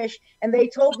couldn't finish, and they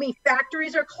told me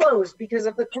factories are closed because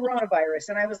of the coronavirus.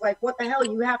 And I was like, what the hell?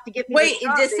 You have to get me. Wait,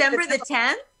 December the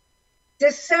 10th?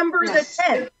 December the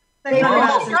 10th. They were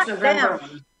around since shut November.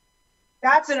 down.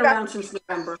 That's been around since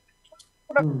November.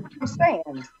 What I'm saying.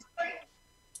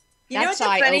 You know what the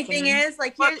funny thing is?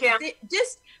 Like,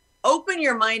 just open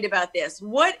your mind about this.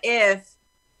 What if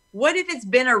it's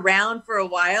been around for a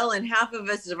while and half of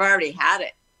us have already had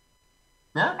it?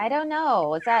 I don't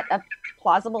know. Is that a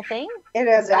plausible thing? It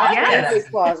is absolutely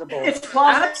plausible. It's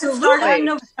plausible. Absolutely. In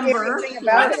November.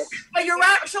 But you're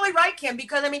actually right, Kim,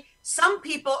 because some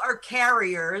people are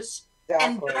carriers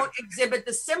and don't exhibit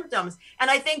the symptoms.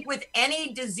 And I think with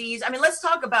any disease, let's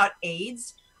talk about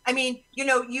AIDS.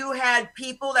 You had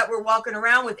people that were walking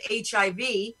around with HIV,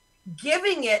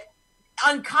 giving it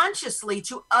unconsciously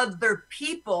to other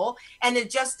people, and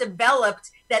it just developed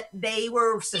that they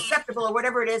were susceptible or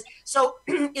whatever it is. So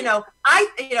we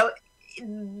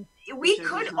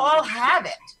could all have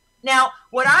it. Now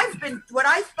what I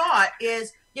thought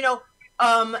is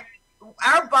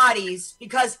our bodies,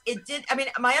 because it did,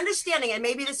 my understanding, and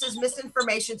maybe this is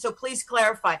misinformation, so please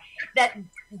clarify, that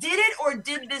did it or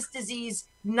did this disease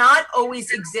not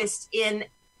always exist in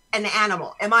an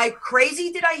animal? Am I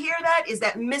crazy? Did I hear that? Is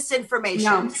that misinformation?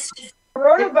 No.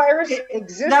 Coronavirus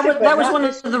existed. That was one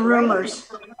of the rumors.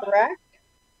 Correct?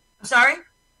 I'm sorry?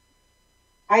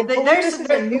 I believe this is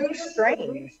a new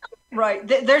strain. Right.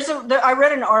 I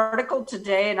read an article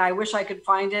today, and I wish I could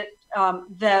find it,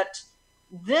 that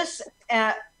this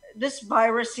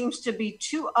virus seems to be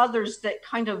two others that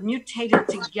kind of mutated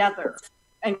together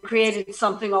and created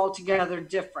something altogether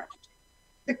different.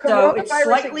 So it's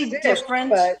slightly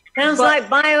different. Sounds like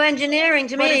bioengineering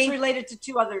to me. But it's related to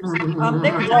two others. They were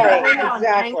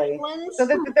exactly. So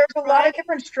there's a lot of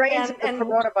different strains of the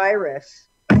coronavirus.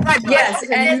 Yes,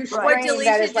 and what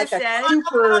Delisha just said.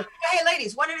 Hey,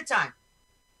 ladies, one at a time.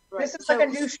 This is like a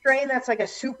new strain that's like a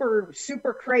super,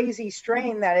 super crazy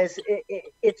strain that is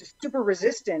it's super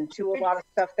resistant to a lot of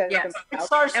stuff that yes.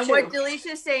 And what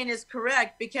Delisha is saying is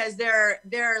correct, because there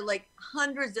are like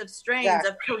hundreds of strains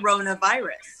of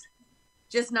coronavirus,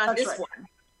 just not this one.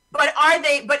 But are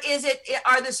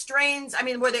the strains,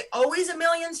 were they always a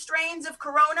million strains of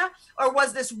corona, or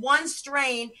was this one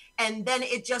strain and then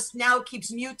it just now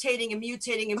keeps mutating and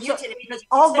mutating and mutating? Because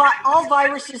all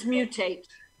viruses mutate.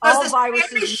 All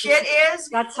viruses shit is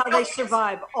that's how they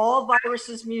survive. All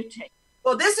viruses mutate.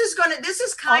 Well, this is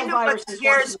kind of what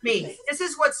scares me. This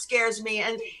is what scares me,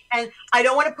 and I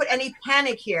don't want to put any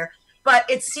panic here, but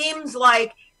it seems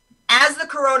like as the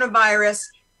coronavirus,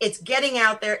 it's getting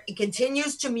out there, it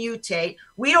continues to mutate.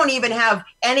 We don't even have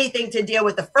anything to deal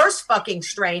with the first fucking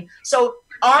strain. So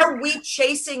are we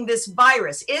chasing this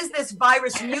virus? Is this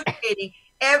virus mutating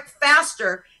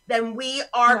faster than we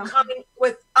are coming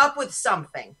up with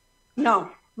something? No,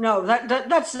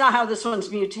 that's not how this one's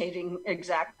mutating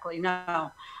exactly.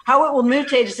 No. How it will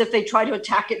mutate is if they try to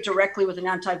attack it directly with an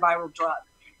antiviral drug.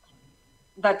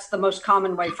 That's the most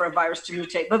common way for a virus to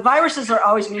mutate. But viruses are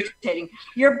always mutating.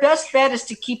 Your best bet is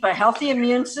to keep a healthy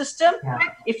immune system.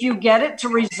 If you get it, to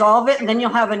resolve it, and then you'll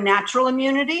have a natural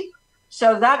immunity.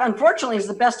 So that, unfortunately, is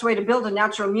the best way to build a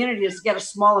natural immunity, is to get a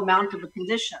small amount of a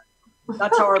condition.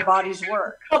 That's how our bodies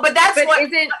work. Well, but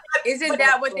isn't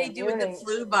that what they do with the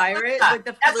flu virus? With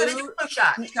the flu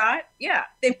shot? Yeah,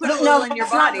 they put a little in your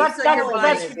body.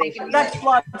 That's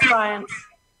flawed science.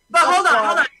 But hold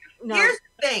on. No. Here's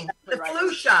the thing: the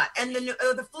flu shot and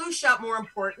the flu shot. More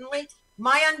importantly,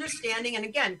 my understanding, and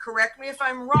again, correct me if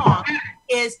I'm wrong,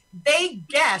 is they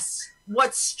guess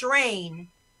what strain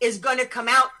is going to come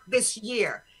out this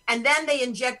year, and then they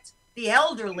inject the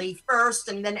elderly first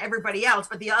and then everybody else.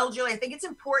 But the elderly, I think it's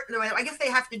important. I guess they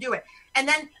have to do it. And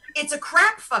then it's a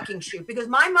crap fucking shoot, because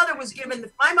my mother is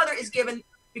given,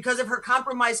 because of her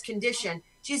compromised condition,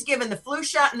 she's given the flu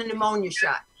shot and the pneumonia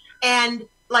shot. And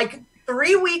like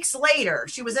 3 weeks later,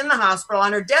 she was in the hospital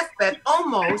on her deathbed,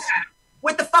 almost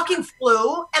with the fucking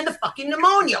flu and the fucking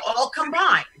pneumonia all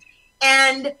combined.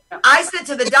 And I said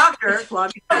to the doctor, It's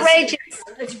outrageous.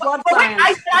 It's blood science.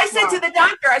 I said to the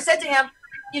doctor, I said to him,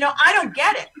 you know, I don't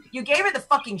get it. You gave her the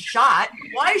fucking shot.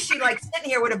 Why is she like sitting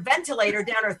here with a ventilator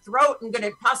down her throat and going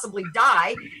to possibly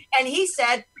die? And he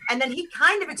said, and then he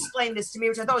kind of explained this to me,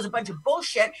 which I thought was a bunch of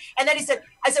bullshit. And then he said,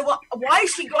 I said, well, why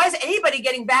is anybody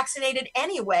getting vaccinated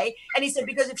anyway? And he said,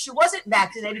 because if she wasn't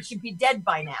vaccinated, she'd be dead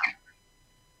by now.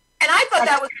 And I thought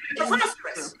that was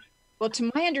preposterous. Well,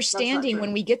 to my understanding,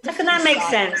 when we get the Doesn't that make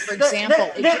sense? for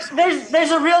example,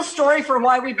 There's a real story for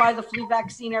why we buy the flu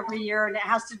vaccine every year, and it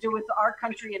has to do with our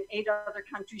country and 8 other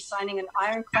countries signing an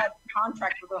ironclad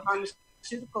contract with a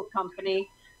pharmaceutical company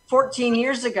 14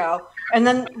 years ago. And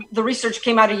then the research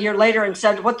came out a year later and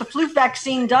said what the flu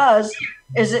vaccine does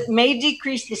is it may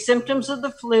decrease the symptoms of the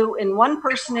flu in 1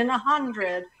 person in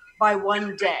 100 by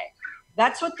 1 day.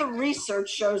 That's what the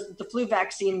research shows that the flu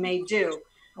vaccine may do.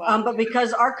 But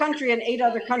because our country and 8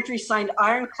 other countries signed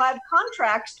ironclad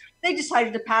contracts, they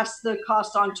decided to pass the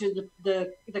cost on to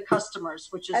the customers,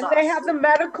 which is and us. they have the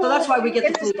medical. So that's why we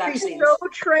get the flu vaccines. So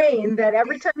trained that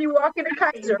every time you walk into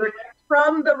Kaiser,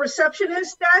 from the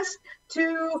receptionist desk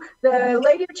to the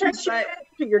lady who checks you in,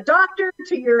 to your doctor,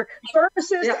 to your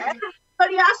pharmacist,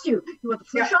 everybody asks you, "You want the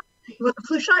flu shot? You want the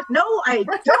flu shot?" No, I don't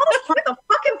want the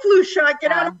fucking flu shot.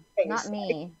 Get out of my face. Not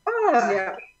me.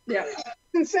 Oh, yeah. It's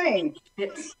insane.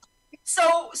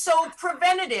 So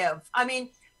preventative. I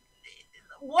mean,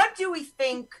 what do we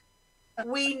think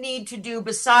we need to do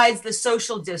besides the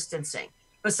social distancing,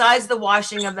 besides the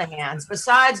washing of the hands,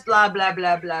 besides blah, blah,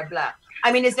 blah, blah, blah?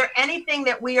 I mean, is there anything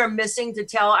that we are missing to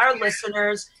tell our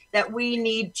listeners that we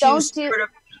need to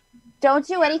don't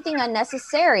do anything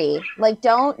unnecessary. Like,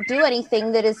 don't do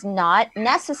anything that is not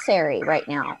necessary right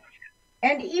now.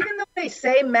 And even though they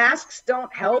say masks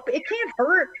don't help, it can't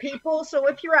hurt people. So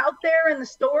if you're out there in the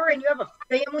store and you have a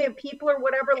family of people or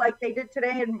whatever, like they did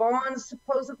today in Vaughn's,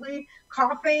 supposedly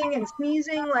coughing and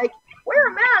sneezing, like, wear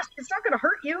a mask. It's not going to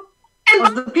hurt you.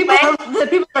 And the people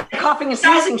that are coughing and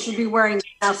sneezing should be wearing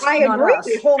masks. I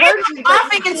agree wholeheartedly.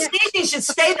 Coughing and sneezing should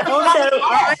stay the fuck I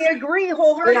off. agree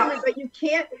wholeheartedly, but you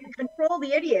can't control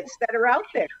the idiots that are out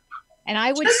there. And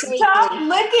I would just say, stop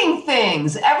licking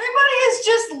things. Everybody is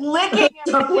just licking.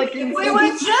 Stop licking we things.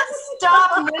 would just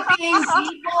stop licking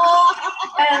people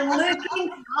and licking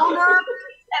counters.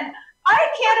 And I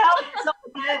can't help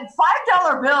it.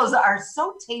 $5 bills are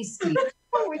so tasty.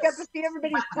 We got to see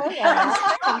everybody's tongue.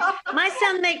 My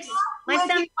son makes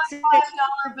 $5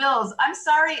 bills. I'm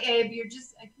sorry, Abe. You're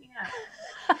just I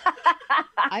can't.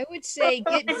 I would say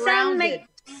get My son grounded.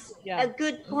 makes a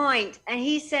good point, and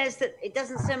he says that it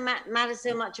doesn't matter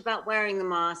so much about wearing the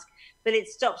mask, but it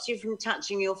stops you from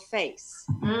touching your face,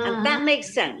 and that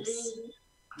makes sense.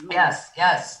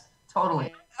 Yes,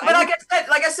 totally. But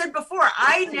like I said before,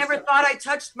 I never thought I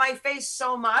touched my face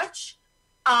so much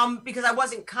because I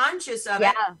wasn't conscious of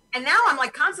it. And now I'm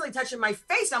like constantly touching my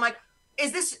face. I'm like,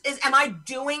 am I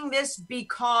doing this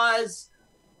because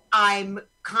I'm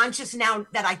conscious now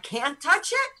that I can't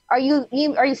touch it? Are you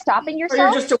stopping yourself? Or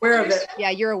you're just aware of it.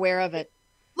 Yeah, you're aware of it.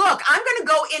 Look, I'm going to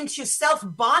go into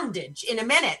self-bondage in a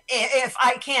minute if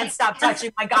I can't stop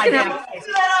touching my goddamn face.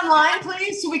 Do that online,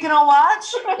 please, so we can all watch.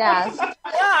 Yes.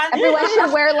 Yeah, Everyone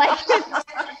should wear like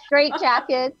straight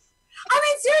jackets. I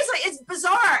mean, seriously, it's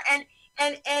bizarre. And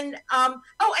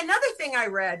another thing I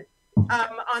read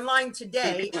online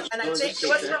today, and I think it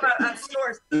was from a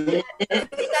source, that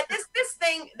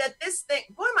this thing,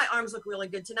 boy, my arms look really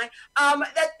good tonight.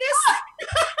 That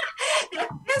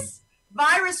this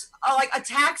virus like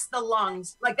attacks the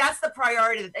lungs. Like that's the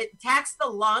priority. It attacks the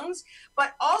lungs,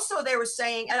 but also they were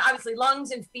saying, and obviously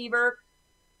lungs and fever,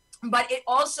 but it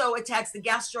also attacks the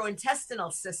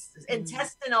gastrointestinal system,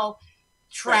 intestinal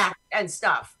tract and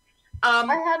stuff.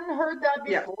 I hadn't heard that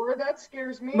before. That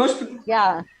scares me. Most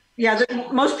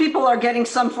people are getting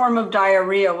some form of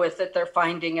diarrhea with it. They're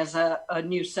finding as a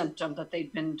new symptom that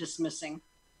they've been dismissing.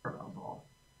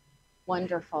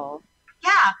 Wonderful.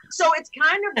 Yeah, so it's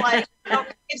kind of like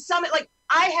if like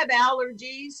I have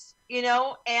allergies,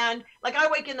 and like I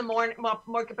wake up in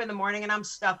the morning and I'm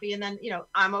stuffy, and then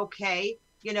I'm okay.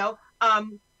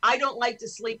 I don't like to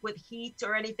sleep with heat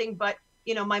or anything, but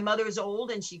my mother's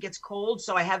old and she gets cold,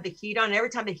 so I have the heat on. And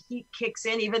every time the heat kicks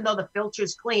in, even though the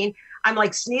filter's clean, I'm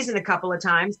like sneezing a couple of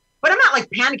times, but I'm not like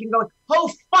panicking, going, "Oh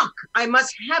fuck, I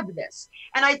must have this."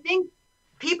 And I think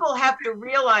people have to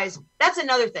realize that's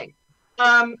another thing.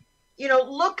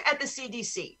 Look at the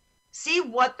CDC, see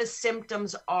what the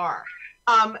symptoms are,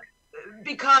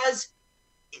 because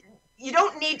you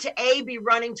don't need to be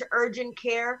running to urgent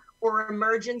care or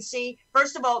emergency.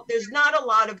 First of all, there's not a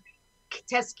lot of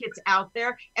test kits out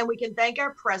there, and we can thank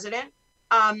our president.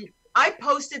 I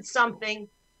posted something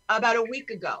about a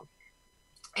week ago,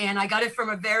 and I got it from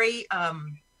a very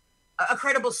a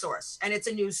credible source, and it's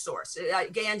a news source.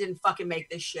 Gaye didn't fucking make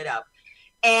this shit up.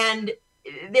 And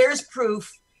there's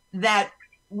proof that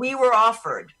we were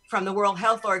offered from the World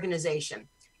Health Organization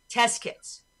test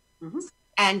kits,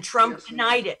 and Trump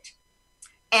denied it.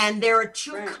 And there are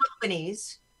two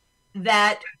companies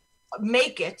that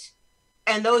make it,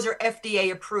 and those are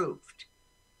FDA approved.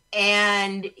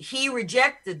 And he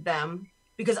rejected them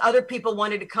because other people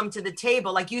wanted to come to the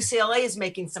table, like UCLA is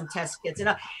making some test kits,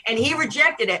 and he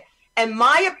rejected it. And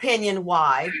my opinion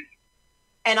why,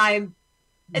 and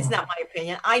it's not my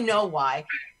opinion, I know why,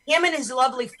 him and his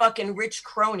lovely fucking rich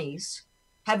cronies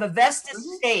have a vested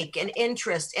stake and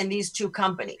interest in these two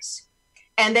companies.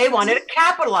 And they wanted to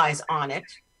capitalize on it.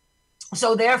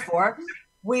 So therefore,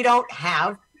 we don't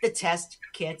have the test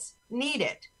kits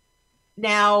needed.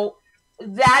 Now,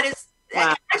 that is,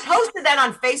 I posted that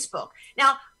on Facebook.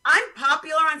 Now, I'm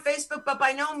popular on Facebook, but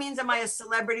by no means am I a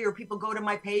celebrity or people go to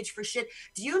my page for shit.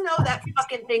 Do you know that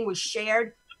fucking thing was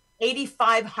shared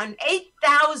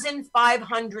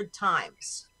 8,500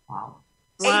 times? Wow.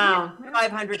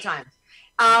 8,500 times.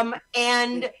 And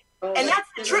that's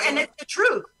the truth. And it's the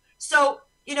truth. So,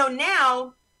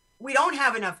 now we don't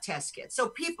have enough test kits. So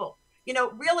people,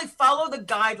 really follow the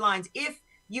guidelines. If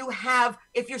you're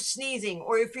sneezing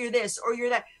or if you're this or you're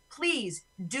that, please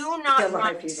do not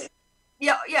run.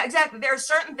 Yeah, exactly. There are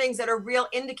certain things that are real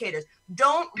indicators.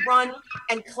 Don't run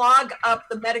and clog up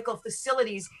the medical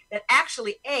facilities that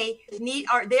actually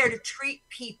are there to treat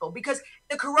people, because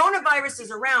the coronavirus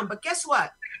is around. But guess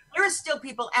what? There are still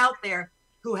people out there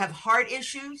who have heart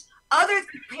issues, other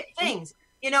things.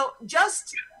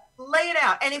 Just lay it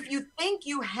out. And if you think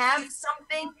you have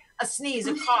something, a sneeze,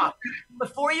 a cough,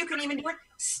 before you can even do it,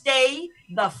 stay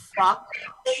the fuck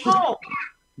home.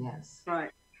 Yes. Right.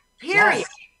 Period.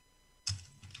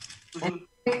 Yes.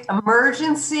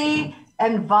 Emergency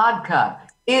and vodka.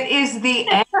 It is the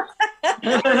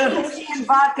emergency and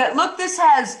vodka. Look, this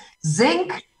has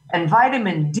zinc and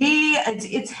vitamin D.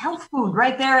 It's health food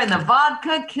right there, and the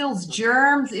vodka kills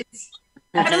germs.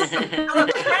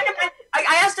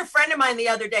 I asked a friend of mine the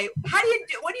other day,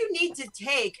 what do you need to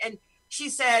take? And she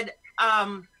said,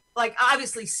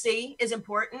 obviously C is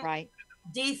important. Right.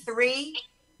 D3.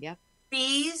 Yeah.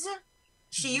 Bees.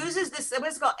 She uses this,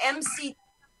 what's it called?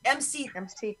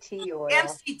 MCT oil.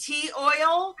 MCT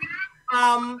oil.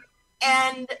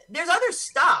 And there's other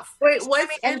stuff. Wait,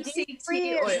 what's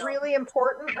D3 is really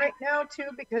important right now too,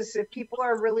 because if people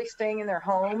are really staying in their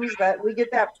homes, that we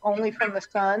get that only from the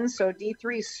sun. So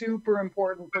D3 is super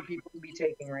important for people to be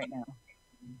taking right now.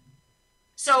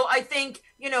 So I think,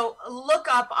 look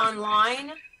up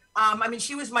online.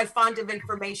 She was my font of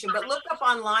information, but look up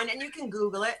online and you can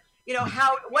Google it,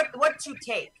 what to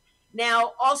take.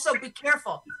 Now, also be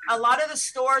careful. A lot of the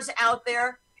stores out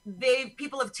there,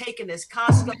 people have taken this.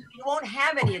 Costco, you won't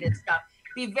have any of this stuff.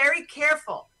 Be very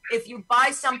careful if you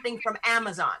buy something from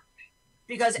Amazon,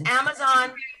 because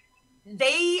Amazon,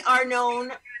 they are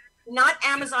known, not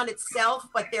Amazon itself,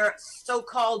 but they're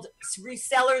so-called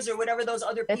resellers or whatever those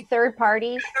other people. Third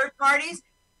parties. Third parties.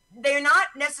 They're not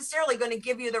necessarily going to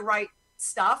give you the right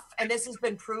stuff, and this has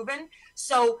been proven.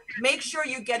 So make sure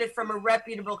you get it from a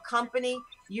reputable company.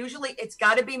 Usually it's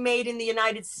got to be made in the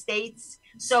United States.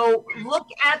 So look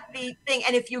at the thing,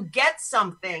 and if you get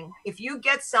something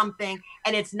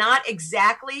and it's not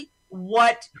exactly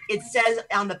what it says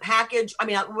on the package,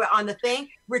 on the thing,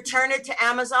 return it to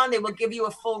Amazon. They will give you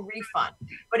a full refund.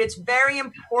 But it's very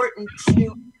important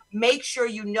to make sure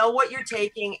you know what you're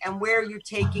taking and where you're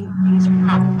taking things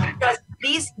from.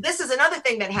 Because this is another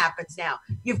thing that happens now.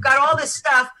 You've got all this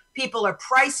stuff. People are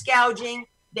price gouging.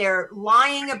 They're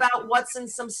lying about what's in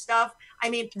some stuff.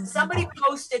 Somebody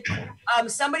posted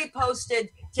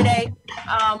today,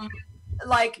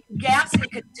 like gas in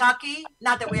Kentucky.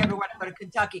 Not that we ever want to go to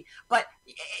Kentucky, but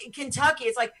Kentucky,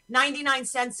 it's like 99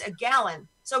 cents a gallon.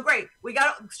 So great. We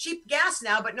got cheap gas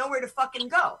now, but nowhere to fucking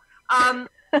go.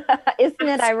 Isn't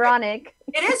it ironic?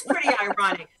 It is pretty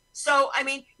ironic. So,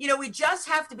 we just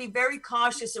have to be very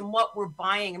cautious in what we're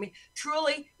buying.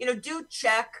 Truly, do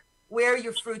check where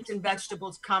your fruits and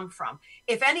vegetables come from.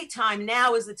 If any time,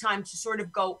 now is the time to sort of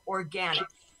go organic.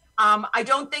 I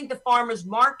don't think the farmers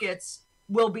markets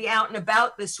will be out and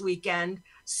about this weekend.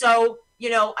 So,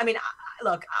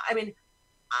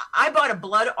 I bought a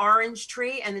blood orange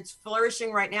tree and it's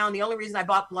flourishing right now. And the only reason I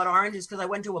bought blood orange is because I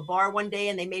went to a bar one day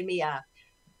and they made me a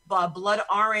blood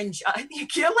orange.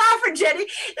 You're laughing, Jenny.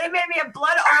 They made me a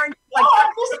blood orange. I'm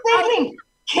just thinking,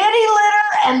 kitty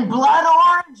litter and blood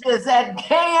oranges at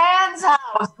Gaye's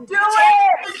house. Do it.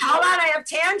 Hold on, I have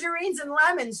tangerines and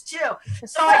lemons too.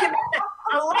 So I can make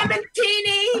a lemon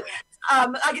teeny.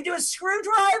 I can do a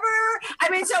screwdriver. I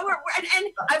mean, so and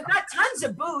I've got tons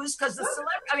of booze because the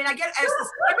celebrity. I mean, I get as the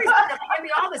celebrities give me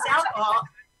all this alcohol.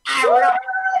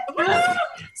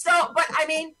 So, but I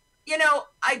mean, you know,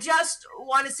 I just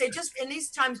want to say, just in these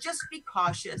times, just be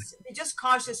cautious. Be just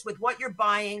cautious with what you're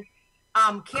buying.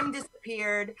 Kim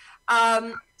disappeared.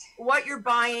 What you're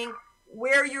buying,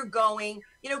 where you're going.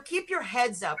 You know, keep your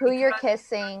heads up. Who you're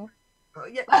kissing.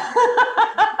 You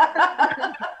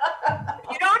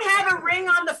don't have a ring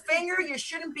on the finger, you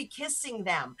shouldn't be kissing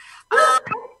them.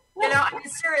 You know, I mean,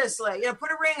 seriously, you know,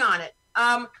 put a ring on it.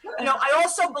 You know, I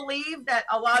also believe that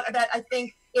a lot of that, I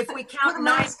think if we count 9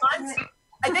 months,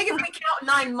 if we count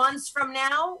 9 months from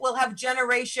now, we'll have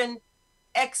generation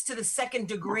X to the second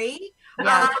degree.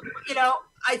 Yeah. You know,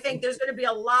 I think there's going to be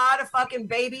a lot of fucking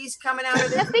babies coming out of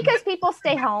this. Just because people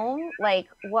stay home, like,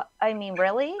 what? I mean,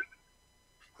 really?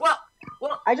 Well,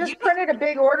 I just printed a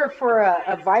big order for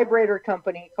a vibrator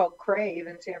company called Crave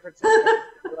in San Francisco.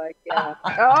 Like, yeah.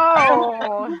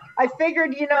 Oh. I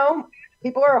figured, you know,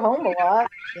 people are home a lot.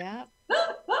 Yeah.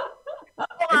 Hold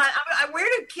on. Where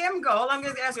did Kim go? I'm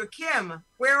going to ask her. Kim,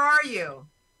 where are you?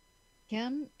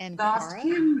 Kim and Cara.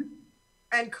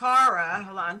 And Cara,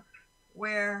 hold on.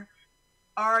 Where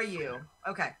are you?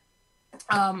 Okay.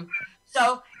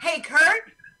 So, hey,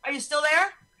 Kurt, are you still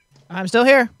there? I'm still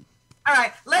here. All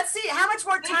right. Let's see. How much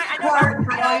more time? Thank you, Kurt,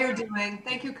 for all you're doing.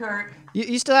 Thank you, Kurt.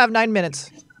 You still have 9 minutes.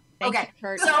 Okay, so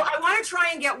I want to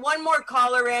try and get one more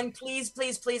caller in, please,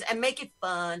 please, please, and make it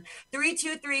fun.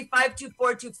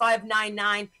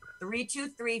 323-524-2599,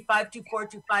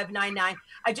 323-524-2599.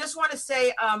 I just want to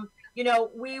say, you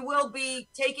know, we will be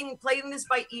playing this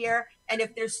by ear, and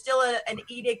if there's still an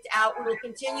edict out, we will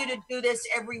continue to do this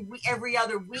every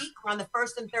other week. We're on the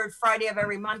first and third Friday of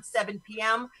every month, 7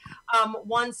 p.m.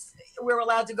 Once we're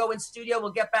allowed to go in studio,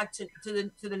 we'll get back to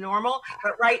the normal.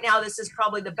 But right now, this is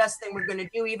probably the best thing we're going to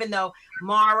do, even though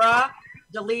Mara,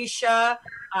 Delisha,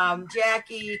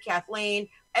 Jackie, Kathleen,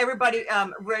 everybody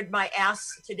read my ass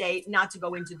today not to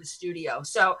go into the studio.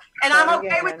 So, and I'm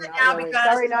okay with it now really. because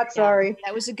Sorry, not sorry.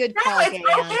 That was a good no, call. it's Gaye.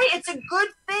 okay. It's a good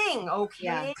thing. Okay.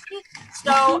 Yeah.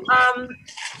 So,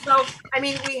 so I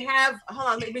mean, we have.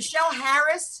 Hold on, Michelle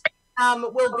Harris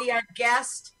will be our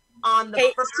guest on the.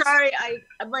 Hey, first. sorry,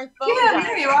 my phone. Yeah, died.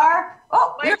 here you are.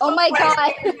 Oh, Oh my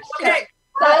God. Okay.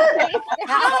 Hi,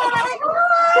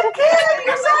 Kim,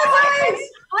 you're so nice.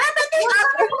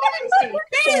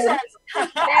 Jesus.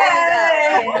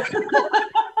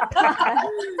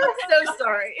 So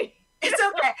sorry. It's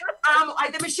okay.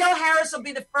 The Michelle Harris will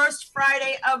be the first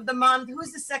Friday of the month.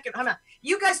 Who's the second? Hold on.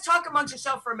 You guys talk amongst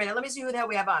yourself for a minute. Let me see who the hell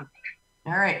we have on.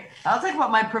 All right. I'll talk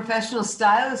about my professional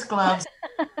stylist gloves.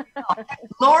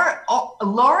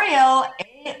 L'Oreal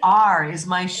AR is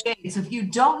my shade. So if you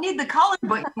don't need the color,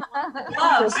 but you want the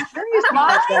gloves,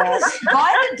 buy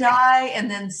the dye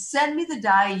and then send me the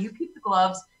dye. You keep the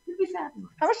gloves. It'd be fabulous.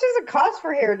 How much does it cost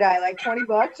for hair dye? Like $20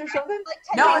 or something?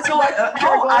 No, it's only.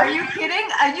 Oh, are you kidding?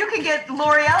 You can get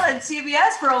L'Oreal at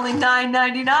CVS for only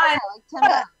 $9.99. You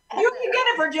can get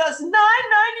it for just $9.99,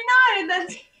 and then.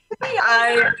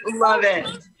 I love it.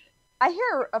 I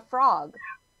hear a frog.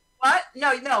 What?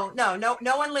 No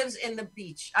one lives in the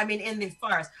beach. I mean, in the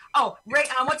forest. Oh,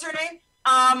 what's her name?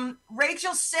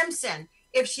 Rachel Simpson,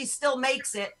 if she still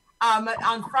makes it,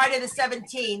 on Friday the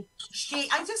 17th.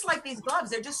 I just like these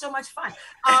gloves. They're just so much fun.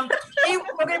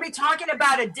 We're going to be talking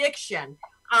about addiction.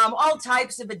 All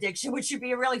types of addiction, which should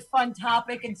be a really fun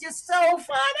topic and just so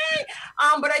funny.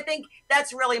 But I think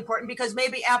that's really important because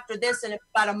maybe after this, in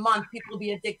about a month, people will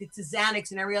be addicted to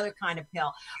Xanax and every other kind of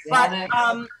pill. But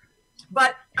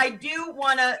I do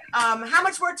want to. How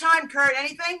much more time, Kurt?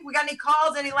 Anything? We got any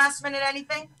calls? Any last minute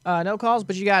anything? No calls,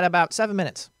 but you got about 7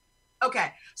 minutes.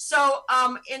 Okay. So,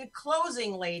 in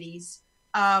closing, ladies,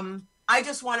 I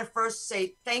just want to first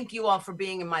say thank you all for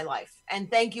being in my life, and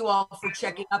thank you all for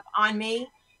checking up on me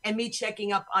and me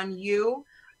checking up on you.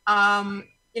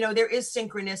 You know, there is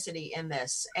synchronicity in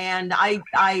this, and I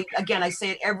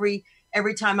say it every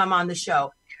time I'm on the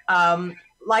show.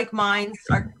 Like minds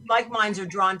are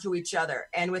drawn to each other,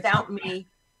 and without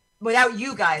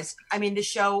you guys, I mean, the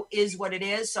show is what it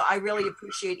is. So I really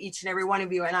appreciate each and every one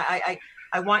of you, and I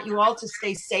want you all to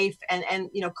stay safe and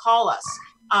you know, call us.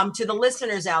 To the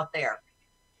listeners out there,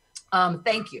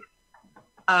 thank you.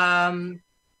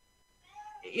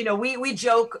 You know, we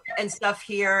joke and stuff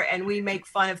here, and we make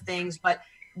fun of things, but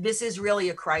this is really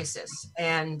a crisis,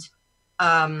 and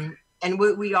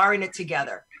we are in it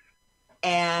together.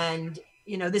 And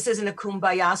this isn't a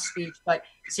kumbaya speech, but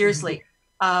seriously,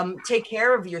 take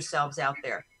care of yourselves out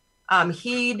there.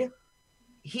 Heed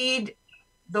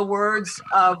the words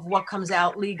of what comes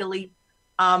out legally.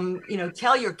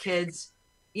 Tell your kids,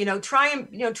 try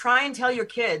and tell your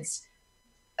kids,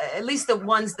 at least the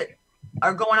ones that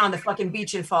are going on the fucking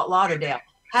beach in Fort Lauderdale,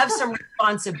 have some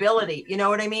responsibility. You know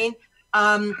what I mean?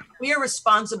 We are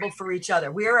responsible for each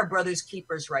other. We are our brother's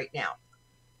keepers right now.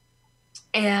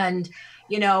 And,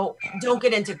 don't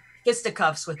get into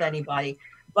fisticuffs with anybody,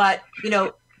 but,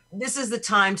 this is the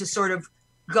time to sort of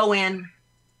go in,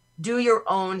 do your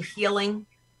own healing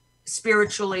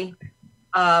spiritually,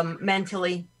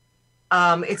 mentally.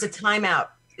 It's a timeout.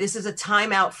 This is a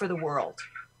timeout for the world.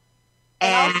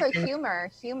 And also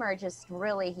humor just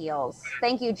really heals.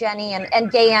 Thank you, Jenny,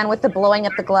 and Gaye with the blowing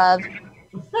up the glove.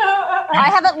 I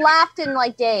haven't laughed in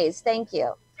like days. Thank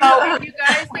you. Oh, you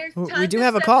guys, there's tons we do of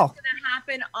have a stuff call. that's gonna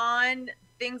happen on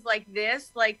things like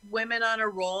this, like Women on a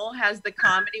Roll has the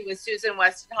comedy with Susan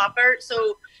Westenhofer.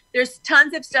 So there's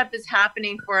tons of stuff that's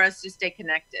happening for us to stay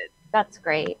connected. That's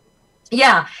great.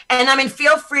 Yeah, and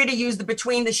feel free to use the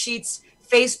Between the Sheets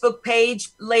Facebook page,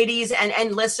 ladies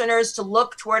and listeners, to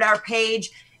look toward our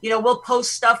page. We'll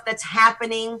post stuff that's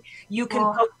happening. You can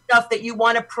post stuff that you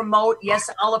want to promote. Yes,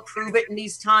 I'll approve it in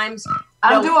these times.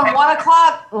 I'm doing 1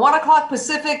 o'clock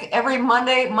Pacific every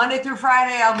Monday through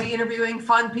Friday. I'll be interviewing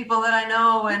fun people that I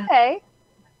know. And okay.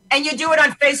 And you do it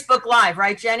on Facebook Live,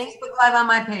 right, Jenny? Facebook Live on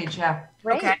my page, yeah.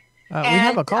 Great. Okay. We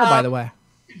have a call, by the way.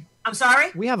 I'm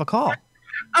sorry? We have a call.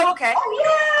 Oh, okay.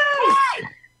 Oh, yay!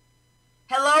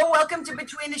 Hello, welcome to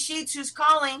Between the Sheets. Who's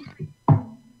calling?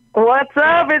 What's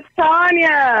up? It's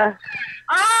Tanya.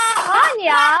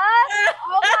 Tanya!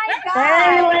 Oh my God!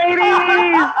 Hey,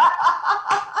 ladies!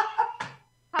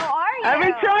 How are you? I've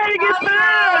been trying to get through.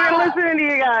 I've been listening to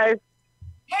you guys.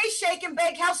 Hey, Shake and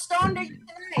Bake, how stoned are you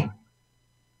tonight?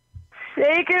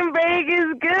 Shake and Bake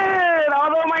is good,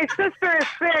 although my sister is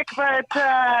sick, but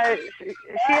she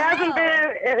hasn't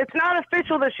been, it's not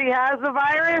official that she has the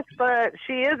virus, but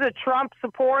she is a Trump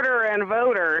supporter and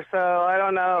voter, so I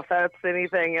don't know if that's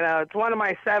anything, it's one of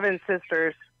my 7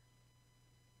 sisters.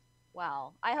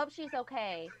 Wow. I hope she's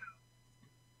okay.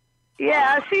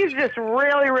 Yeah, she's just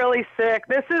really, really sick.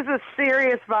 This is a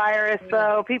serious virus,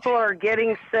 so people are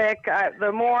getting sick.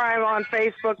 The more I'm on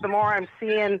Facebook, the more I'm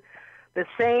seeing the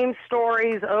same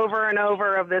stories over and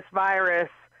over of this virus.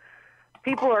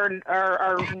 People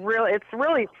are really, it's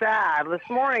really sad. This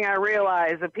morning I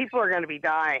realized that people are going to be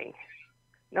dying.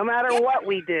 No matter what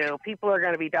we do, people are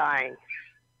going to be dying.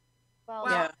 Well,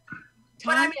 yeah.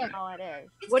 Tanya, it is.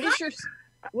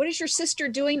 What is your sister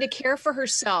doing to care for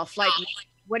herself? Like,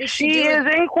 what is she doing? She is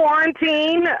in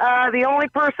quarantine. The only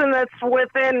person that's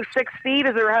within 6 feet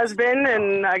is her husband,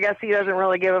 and I guess he doesn't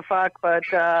really give a fuck, but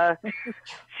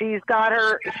she's got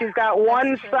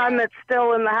one son that's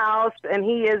still in the house, and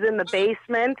he is in the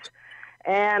basement.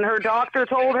 And her doctor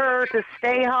told her to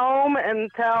stay home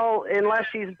unless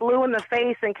she's blue in the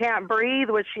face and can't breathe,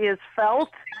 which she has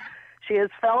felt. She has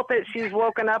felt that she's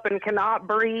woken up and cannot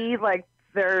breathe, like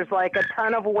there's like a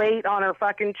ton of weight on her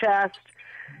fucking chest.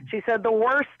 She said the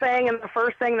worst thing and the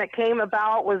first thing that came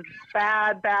about was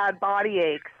bad body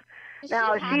aches.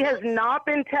 Now, she has not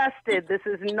been tested.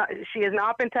 She has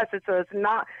not been tested, so it's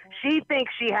not, she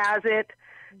thinks she has it.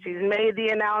 She's made the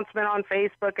announcement on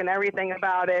Facebook and everything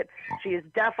about it. She is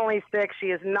definitely sick. She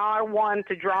is not one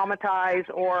to dramatize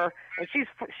and she's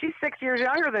 6 years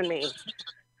younger than me.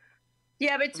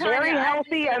 Yeah, but Tanya, very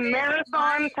healthy, a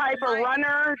marathon type of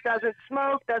runner, doesn't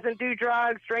smoke, doesn't do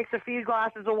drugs, drinks a few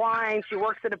glasses of wine. She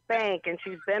works at a bank, and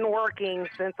she's been working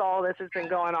since all this has been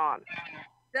going on.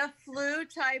 The flu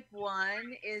type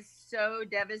 1 is so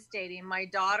devastating. My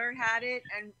daughter had it,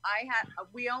 and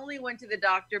we only went to the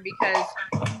doctor because,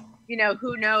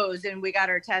 who knows, and we got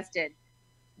her tested.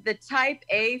 The type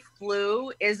A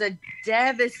flu is a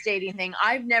devastating thing.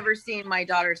 I've never seen my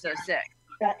daughter so sick.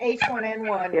 That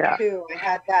H1N1 too. I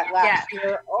had that last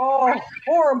year. Oh,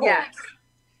 horrible. Yeah.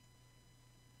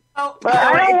 Oh, but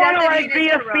I don't want to be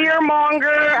a fear monger.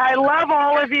 I love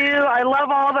all of you. I love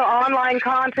all the online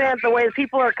content, the way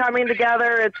people are coming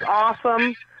together. It's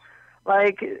awesome.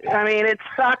 It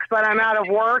sucks, but I'm out of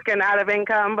work and out of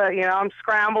income, but I'm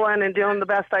scrambling and doing the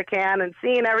best I can and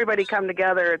seeing everybody come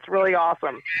together. It's really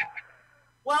awesome.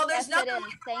 Well, there's yes, nothing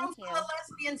Thank you.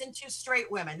 lesbians and 2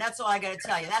 straight women. That's all I got to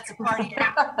tell you. That's a party.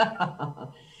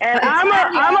 And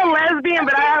I'm a lesbian,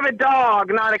 but I have a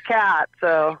dog, not a cat.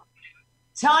 So,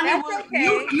 Tanya,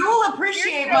 you'll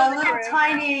appreciate my little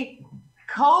tiny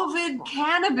COVID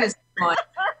cannabis one.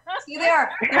 See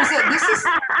there,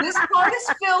 this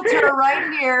bonus filter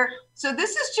right here So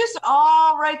this is just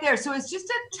all right there. So it's just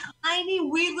a tiny,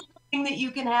 wee little thing that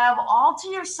you can have all to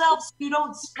yourself so you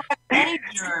don't spread any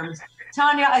germs.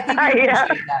 Tanya, I think you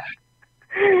appreciate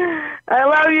that. I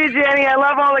love you, Jenny. I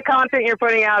love all the content you're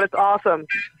putting out. It's awesome.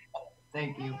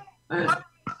 Thank you. All right,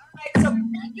 so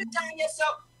thank you, Tanya. So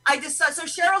so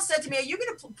Cheryl said to me, are you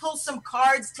going to pull some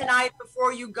cards tonight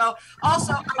before you go?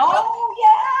 Also,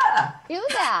 yeah. Do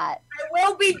that.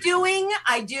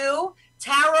 I do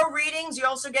tarot readings. You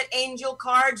also get angel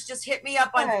cards. Just hit me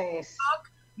up on Facebook,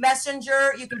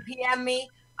 Messenger. You can PM me.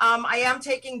 I am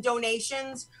taking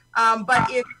donations. But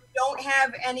if you don't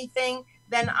have anything,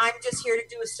 then I'm just here to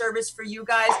do a service for you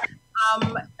guys.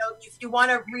 If you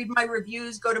want to read my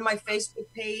reviews, go to my Facebook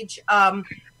page.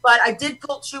 But I did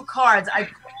pull 2 cards. I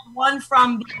pulled one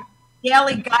from the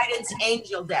Daily Guidance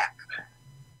Angel deck.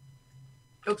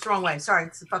 Oops, wrong way. Sorry,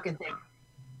 it's the fucking thing.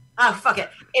 Fuck it.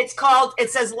 It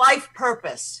says Life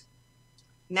Purpose.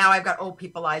 Now I've got old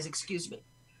people eyes, excuse me.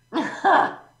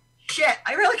 Shit,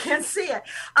 I really can't see it.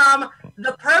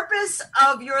 The purpose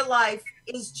of your life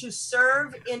is to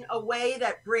serve in a way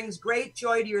that brings great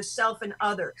joy to yourself and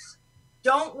others.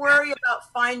 Don't worry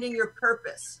about finding your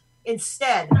purpose.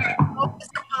 Instead, focus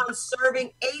on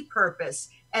serving a purpose,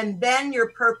 and then your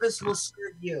purpose will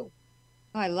serve you.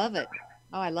 Oh, I love it.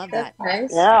 Oh, I love that. Nice.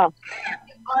 Yeah.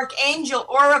 Archangel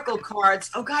Oracle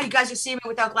cards. Oh God, you guys are seeing me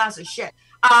without glasses. Shit.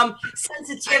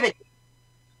 Sensitivity.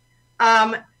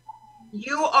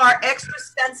 You are extra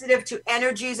sensitive to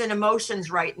energies and emotions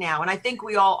right now, and I think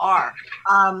we all are.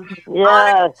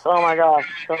 Yes. Oh my gosh,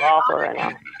 so awful right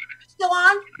now. Still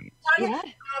on? Yeah.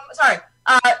 Sorry.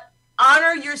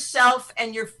 Honor yourself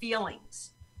and your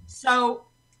feelings. So,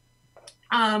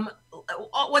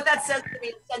 what that says to me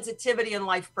is sensitivity and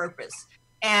life purpose.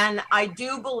 And I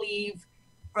do believe,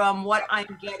 from what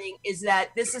I'm getting, is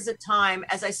that this is a time,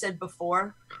 as I said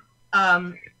before,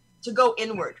 to go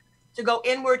inward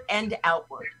and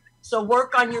outward. So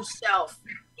work on yourself,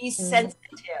 be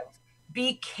sensitive,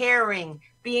 be caring,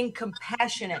 being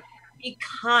compassionate, be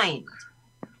kind,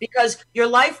 because your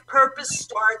life purpose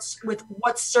starts with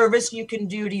what service you can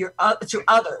do to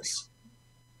others.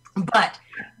 But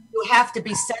you have to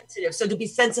be sensitive. So to be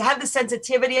sensitive, have the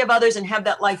sensitivity of others and have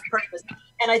that life purpose.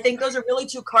 And I think those are really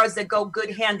 2 cards that go good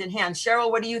hand in hand.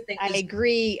 Cheryl, what do you think? I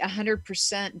agree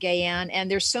 100%, Gayanne. And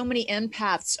there's so many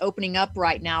empaths opening up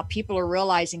right now. People are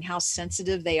realizing how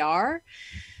sensitive they are.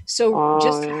 So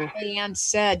just like Gayanne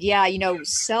said,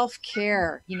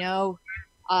 self-care,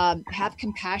 have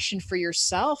compassion for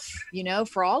yourself,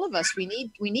 for all of us. We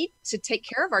need to take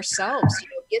care of ourselves,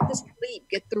 get the sleep,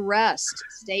 get the rest,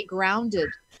 stay grounded.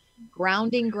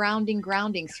 Grounding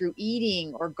through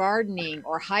eating or gardening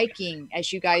or hiking,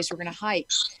 as you guys are going to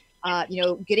hike,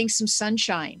 getting some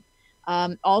sunshine.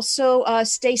 Also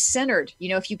stay centered,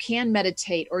 if you can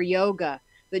meditate or yoga,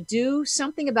 but do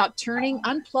something about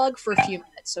unplug for a few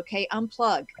minutes. Okay.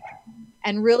 Unplug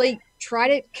and really try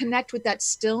to connect with that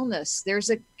stillness. There's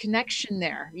a connection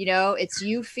there. It's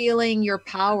you feeling your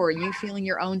power, you feeling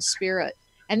your own spirit.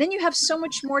 And then you have so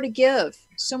much more to give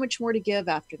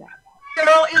after that.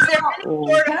 Cheryl, is there any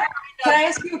sort of... Can I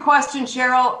ask you a question,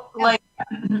 Cheryl? Like,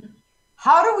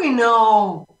 how do we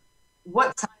know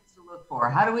what signs to look for?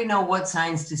 How do we know what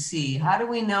signs to see? How do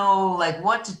we know,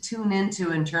 what to tune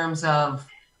into in terms of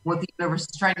what the universe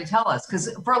is trying to tell us?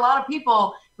 Because for a lot of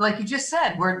people, like you just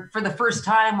said, for the first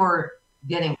time, we're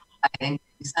getting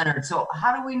centered. So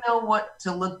how do we know what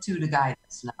to look to guide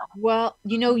us now? Well,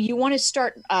 you want to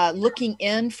start looking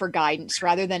in for guidance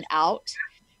rather than out.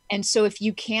 And so if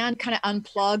you can kind of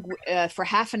unplug for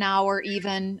half an hour,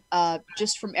 even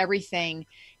just from everything,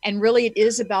 and really it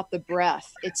is about the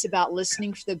breath. It's about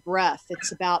listening for the breath.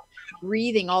 It's about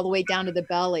breathing all the way down to the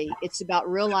belly. It's about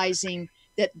realizing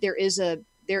that there is a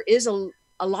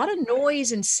lot of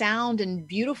noise and sound and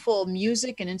beautiful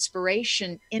music and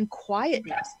inspiration in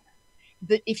quietness.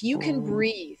 But if you can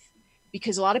breathe,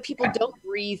 because a lot of people don't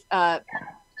breathe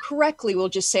correctly, we'll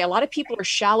just say a lot of people are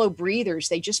shallow breathers.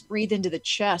 They just breathe into the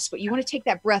chest, but you want to take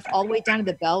that breath all the way down to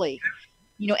the belly,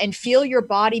 and feel your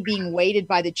body being weighted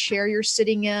by the chair you're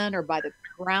sitting in or by the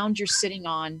ground you're sitting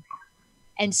on,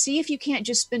 and see if you can't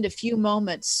just spend a few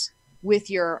moments with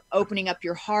your opening up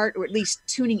your heart, or at least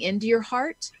tuning into your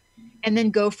heart, and then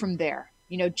go from there.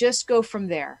 Just go from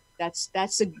there. That's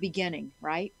the beginning,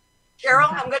 right?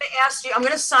 Cheryl, I'm going to ask you, I'm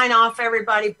going to sign off,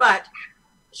 everybody, but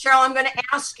Cheryl, I'm going to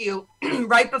ask you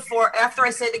after I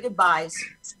say the goodbyes,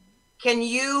 can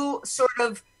you sort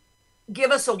of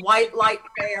give us a white light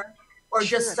prayer or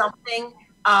just something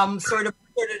sort of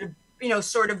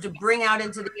to bring out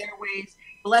into the airways,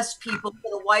 bless people,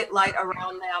 put a white light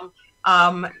around them,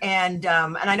 And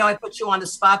I know I put you on the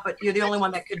spot, but you're the only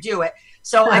one that could do it.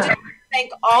 So I just want to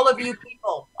thank all of you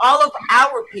people, all of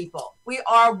our people. We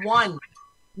are one.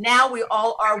 Now we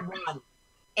all are one.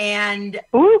 And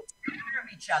take care of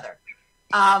each other.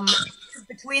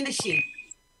 Between the sheets.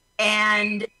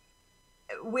 And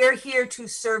we're here to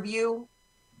serve you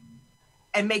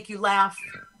and make you laugh.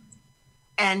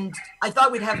 And I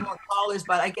thought we'd have more callers,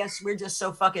 but I guess we're just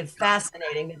so fucking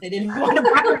fascinating that they didn't want to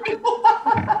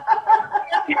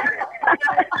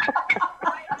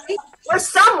We're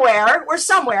somewhere.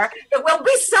 We'll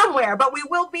be somewhere, but we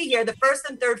will be here the first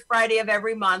and third Friday of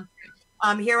every month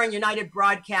here on United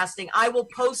Broadcasting. I will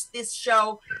post this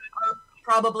show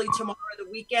probably tomorrow, the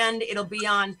weekend. It'll be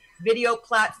on video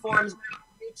platforms,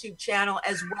 YouTube channel,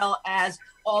 as well as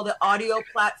all the audio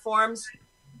platforms.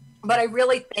 But I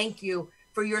really thank you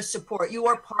for your support. You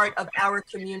are part of our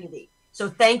community. So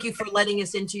thank you for letting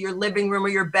us into your living room or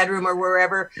your bedroom or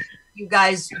wherever you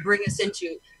guys bring us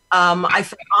into. I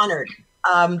feel honored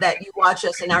that you watch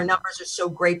us, and our numbers are so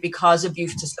great because of you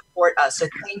to support us. So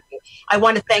thank you. I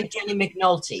want to thank Jenny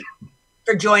McNulty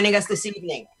for joining us this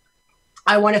evening.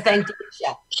 I want to thank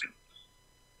Delisha.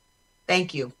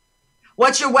 Thank you.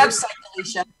 What's your website,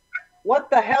 Delisha?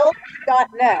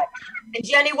 WhatTheHell.net. And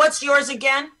Jenny, what's yours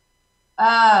again?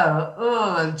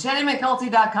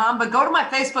 JennyMcNulty.com, but go to my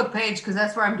Facebook page because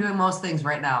that's where I'm doing most things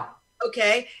right now.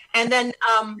 Okay. And then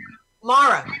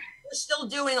Mara, you're still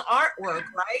doing artwork,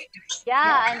 right?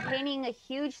 Yeah, I'm painting a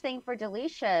huge thing for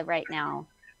Delisha right now.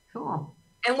 Cool.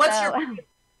 And what's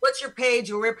your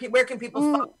page, or where can people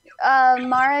follow you?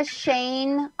 Mara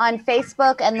Shane on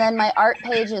Facebook, and then my art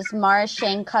page is Mara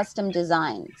Shane Custom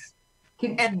Designs.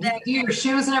 And then do your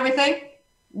shoes and everything?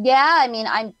 Yeah, I mean,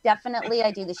 I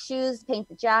do the shoes, paint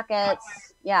the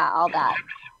jackets, yeah, all that.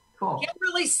 Cool.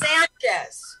 Kimberly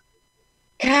Sanchez.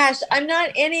 Gosh, I'm not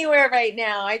anywhere right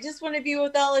now. I just want to be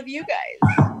with all of you guys.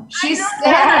 She's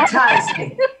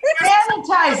sanitizing.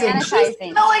 She's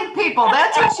killing people.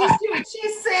 That's what she's doing.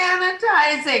 She's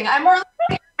sanitizing. I'm really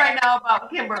right now about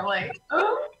Kimberly.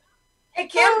 Hey,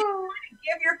 Kim, do you want to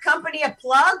give your company a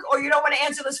plug, or you don't want to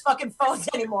answer those fucking phones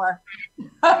anymore?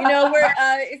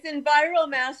 It's in Viral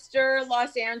Master,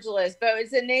 Los Angeles, but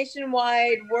it's a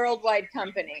nationwide, worldwide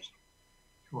company.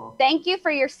 Cool. Thank you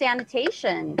for your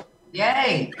sanitation.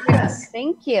 Yay. Yes.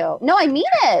 Thank you. No, I mean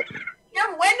it.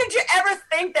 Kim, when did you ever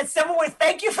think that someone would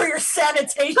thank you for your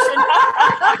sanitation?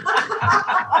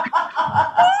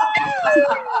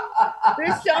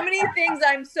 There's so many things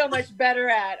I'm so much better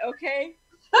at, okay?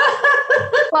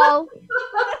 Well,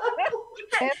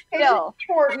 it's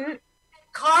important.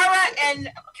 Cara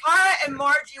and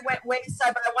Margie went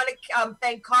wayside, but I want to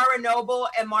thank Cara Noble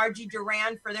and Margie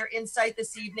Duran for their insight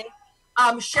this evening.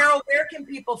 Cheryl, where can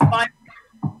people find you?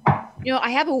 You know,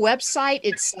 I have a website.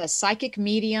 It's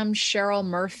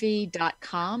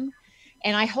psychicmediumcherylmurphy.com.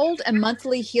 And I hold a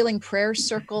monthly healing prayer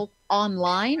circle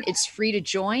online. It's free to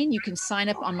join. You can sign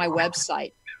up on my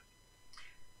website.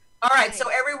 All right. So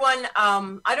everyone,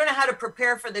 I don't know how to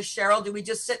prepare for this, Cheryl. Do we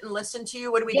just sit and listen to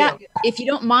you? What do we do? If you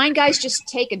don't mind, guys, just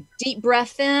take a deep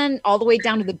breath in all the way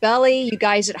down to the belly. You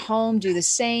guys at home do the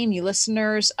same. You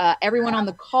listeners, everyone on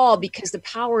the call, because the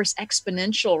power is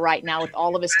exponential right now with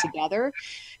all of us together.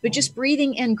 But just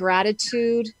breathing in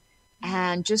gratitude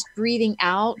and just breathing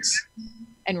out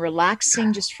and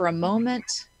relaxing just for a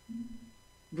moment.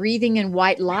 Breathing in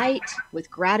white light with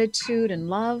gratitude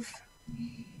and love.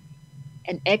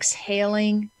 And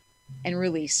exhaling and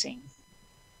releasing.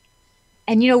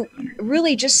 And, you know,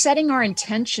 really just setting our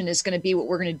intention is going to be what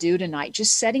we're going to do tonight.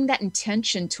 Just setting that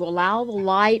intention to allow the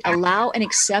light, allow and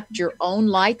accept your own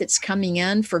light that's coming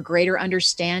in for greater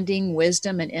understanding,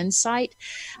 wisdom, and insight.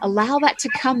 Allow that to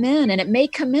come in, and it may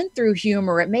come in through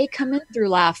humor. It may come in through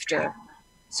laughter.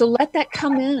 So let that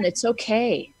come in. It's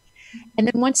okay. And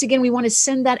then once again, we want to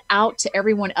send that out to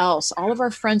everyone else, all of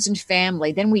our friends and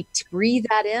family. Then we breathe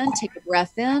that in, take a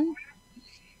breath in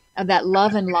of that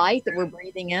love and light that we're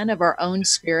breathing in of our own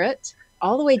spirit,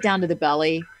 all the way down to the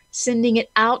belly, sending it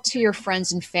out to your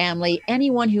friends and family,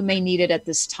 anyone who may need it at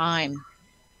this time.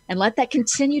 And let that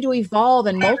continue to evolve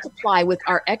and multiply with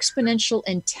our exponential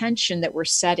intention that we're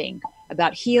setting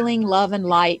about healing, love, and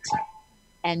light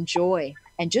and joy.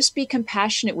 And just be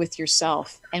compassionate with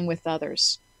yourself and with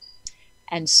others.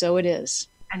 And so it is.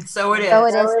 And so it is. So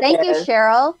it is. Thank you,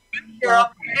 Cheryl. Cheryl.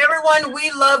 Everyone, we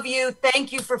love you.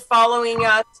 Thank you for following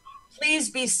us.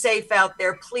 Please be safe out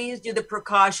there. Please do the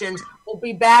precautions. We'll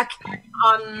be back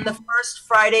on the first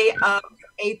Friday of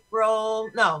April.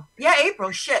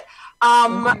 April. Shit.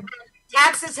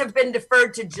 Taxes have been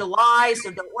deferred to July,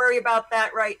 so don't worry about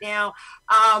that right now.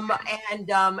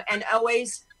 And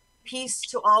always peace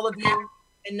to all of you.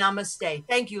 And namaste.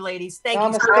 Thank you, ladies. Thank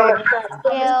you. Namaste.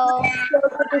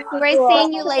 Thank you. Great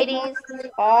seeing you, ladies.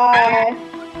 Bye.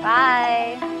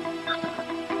 Bye.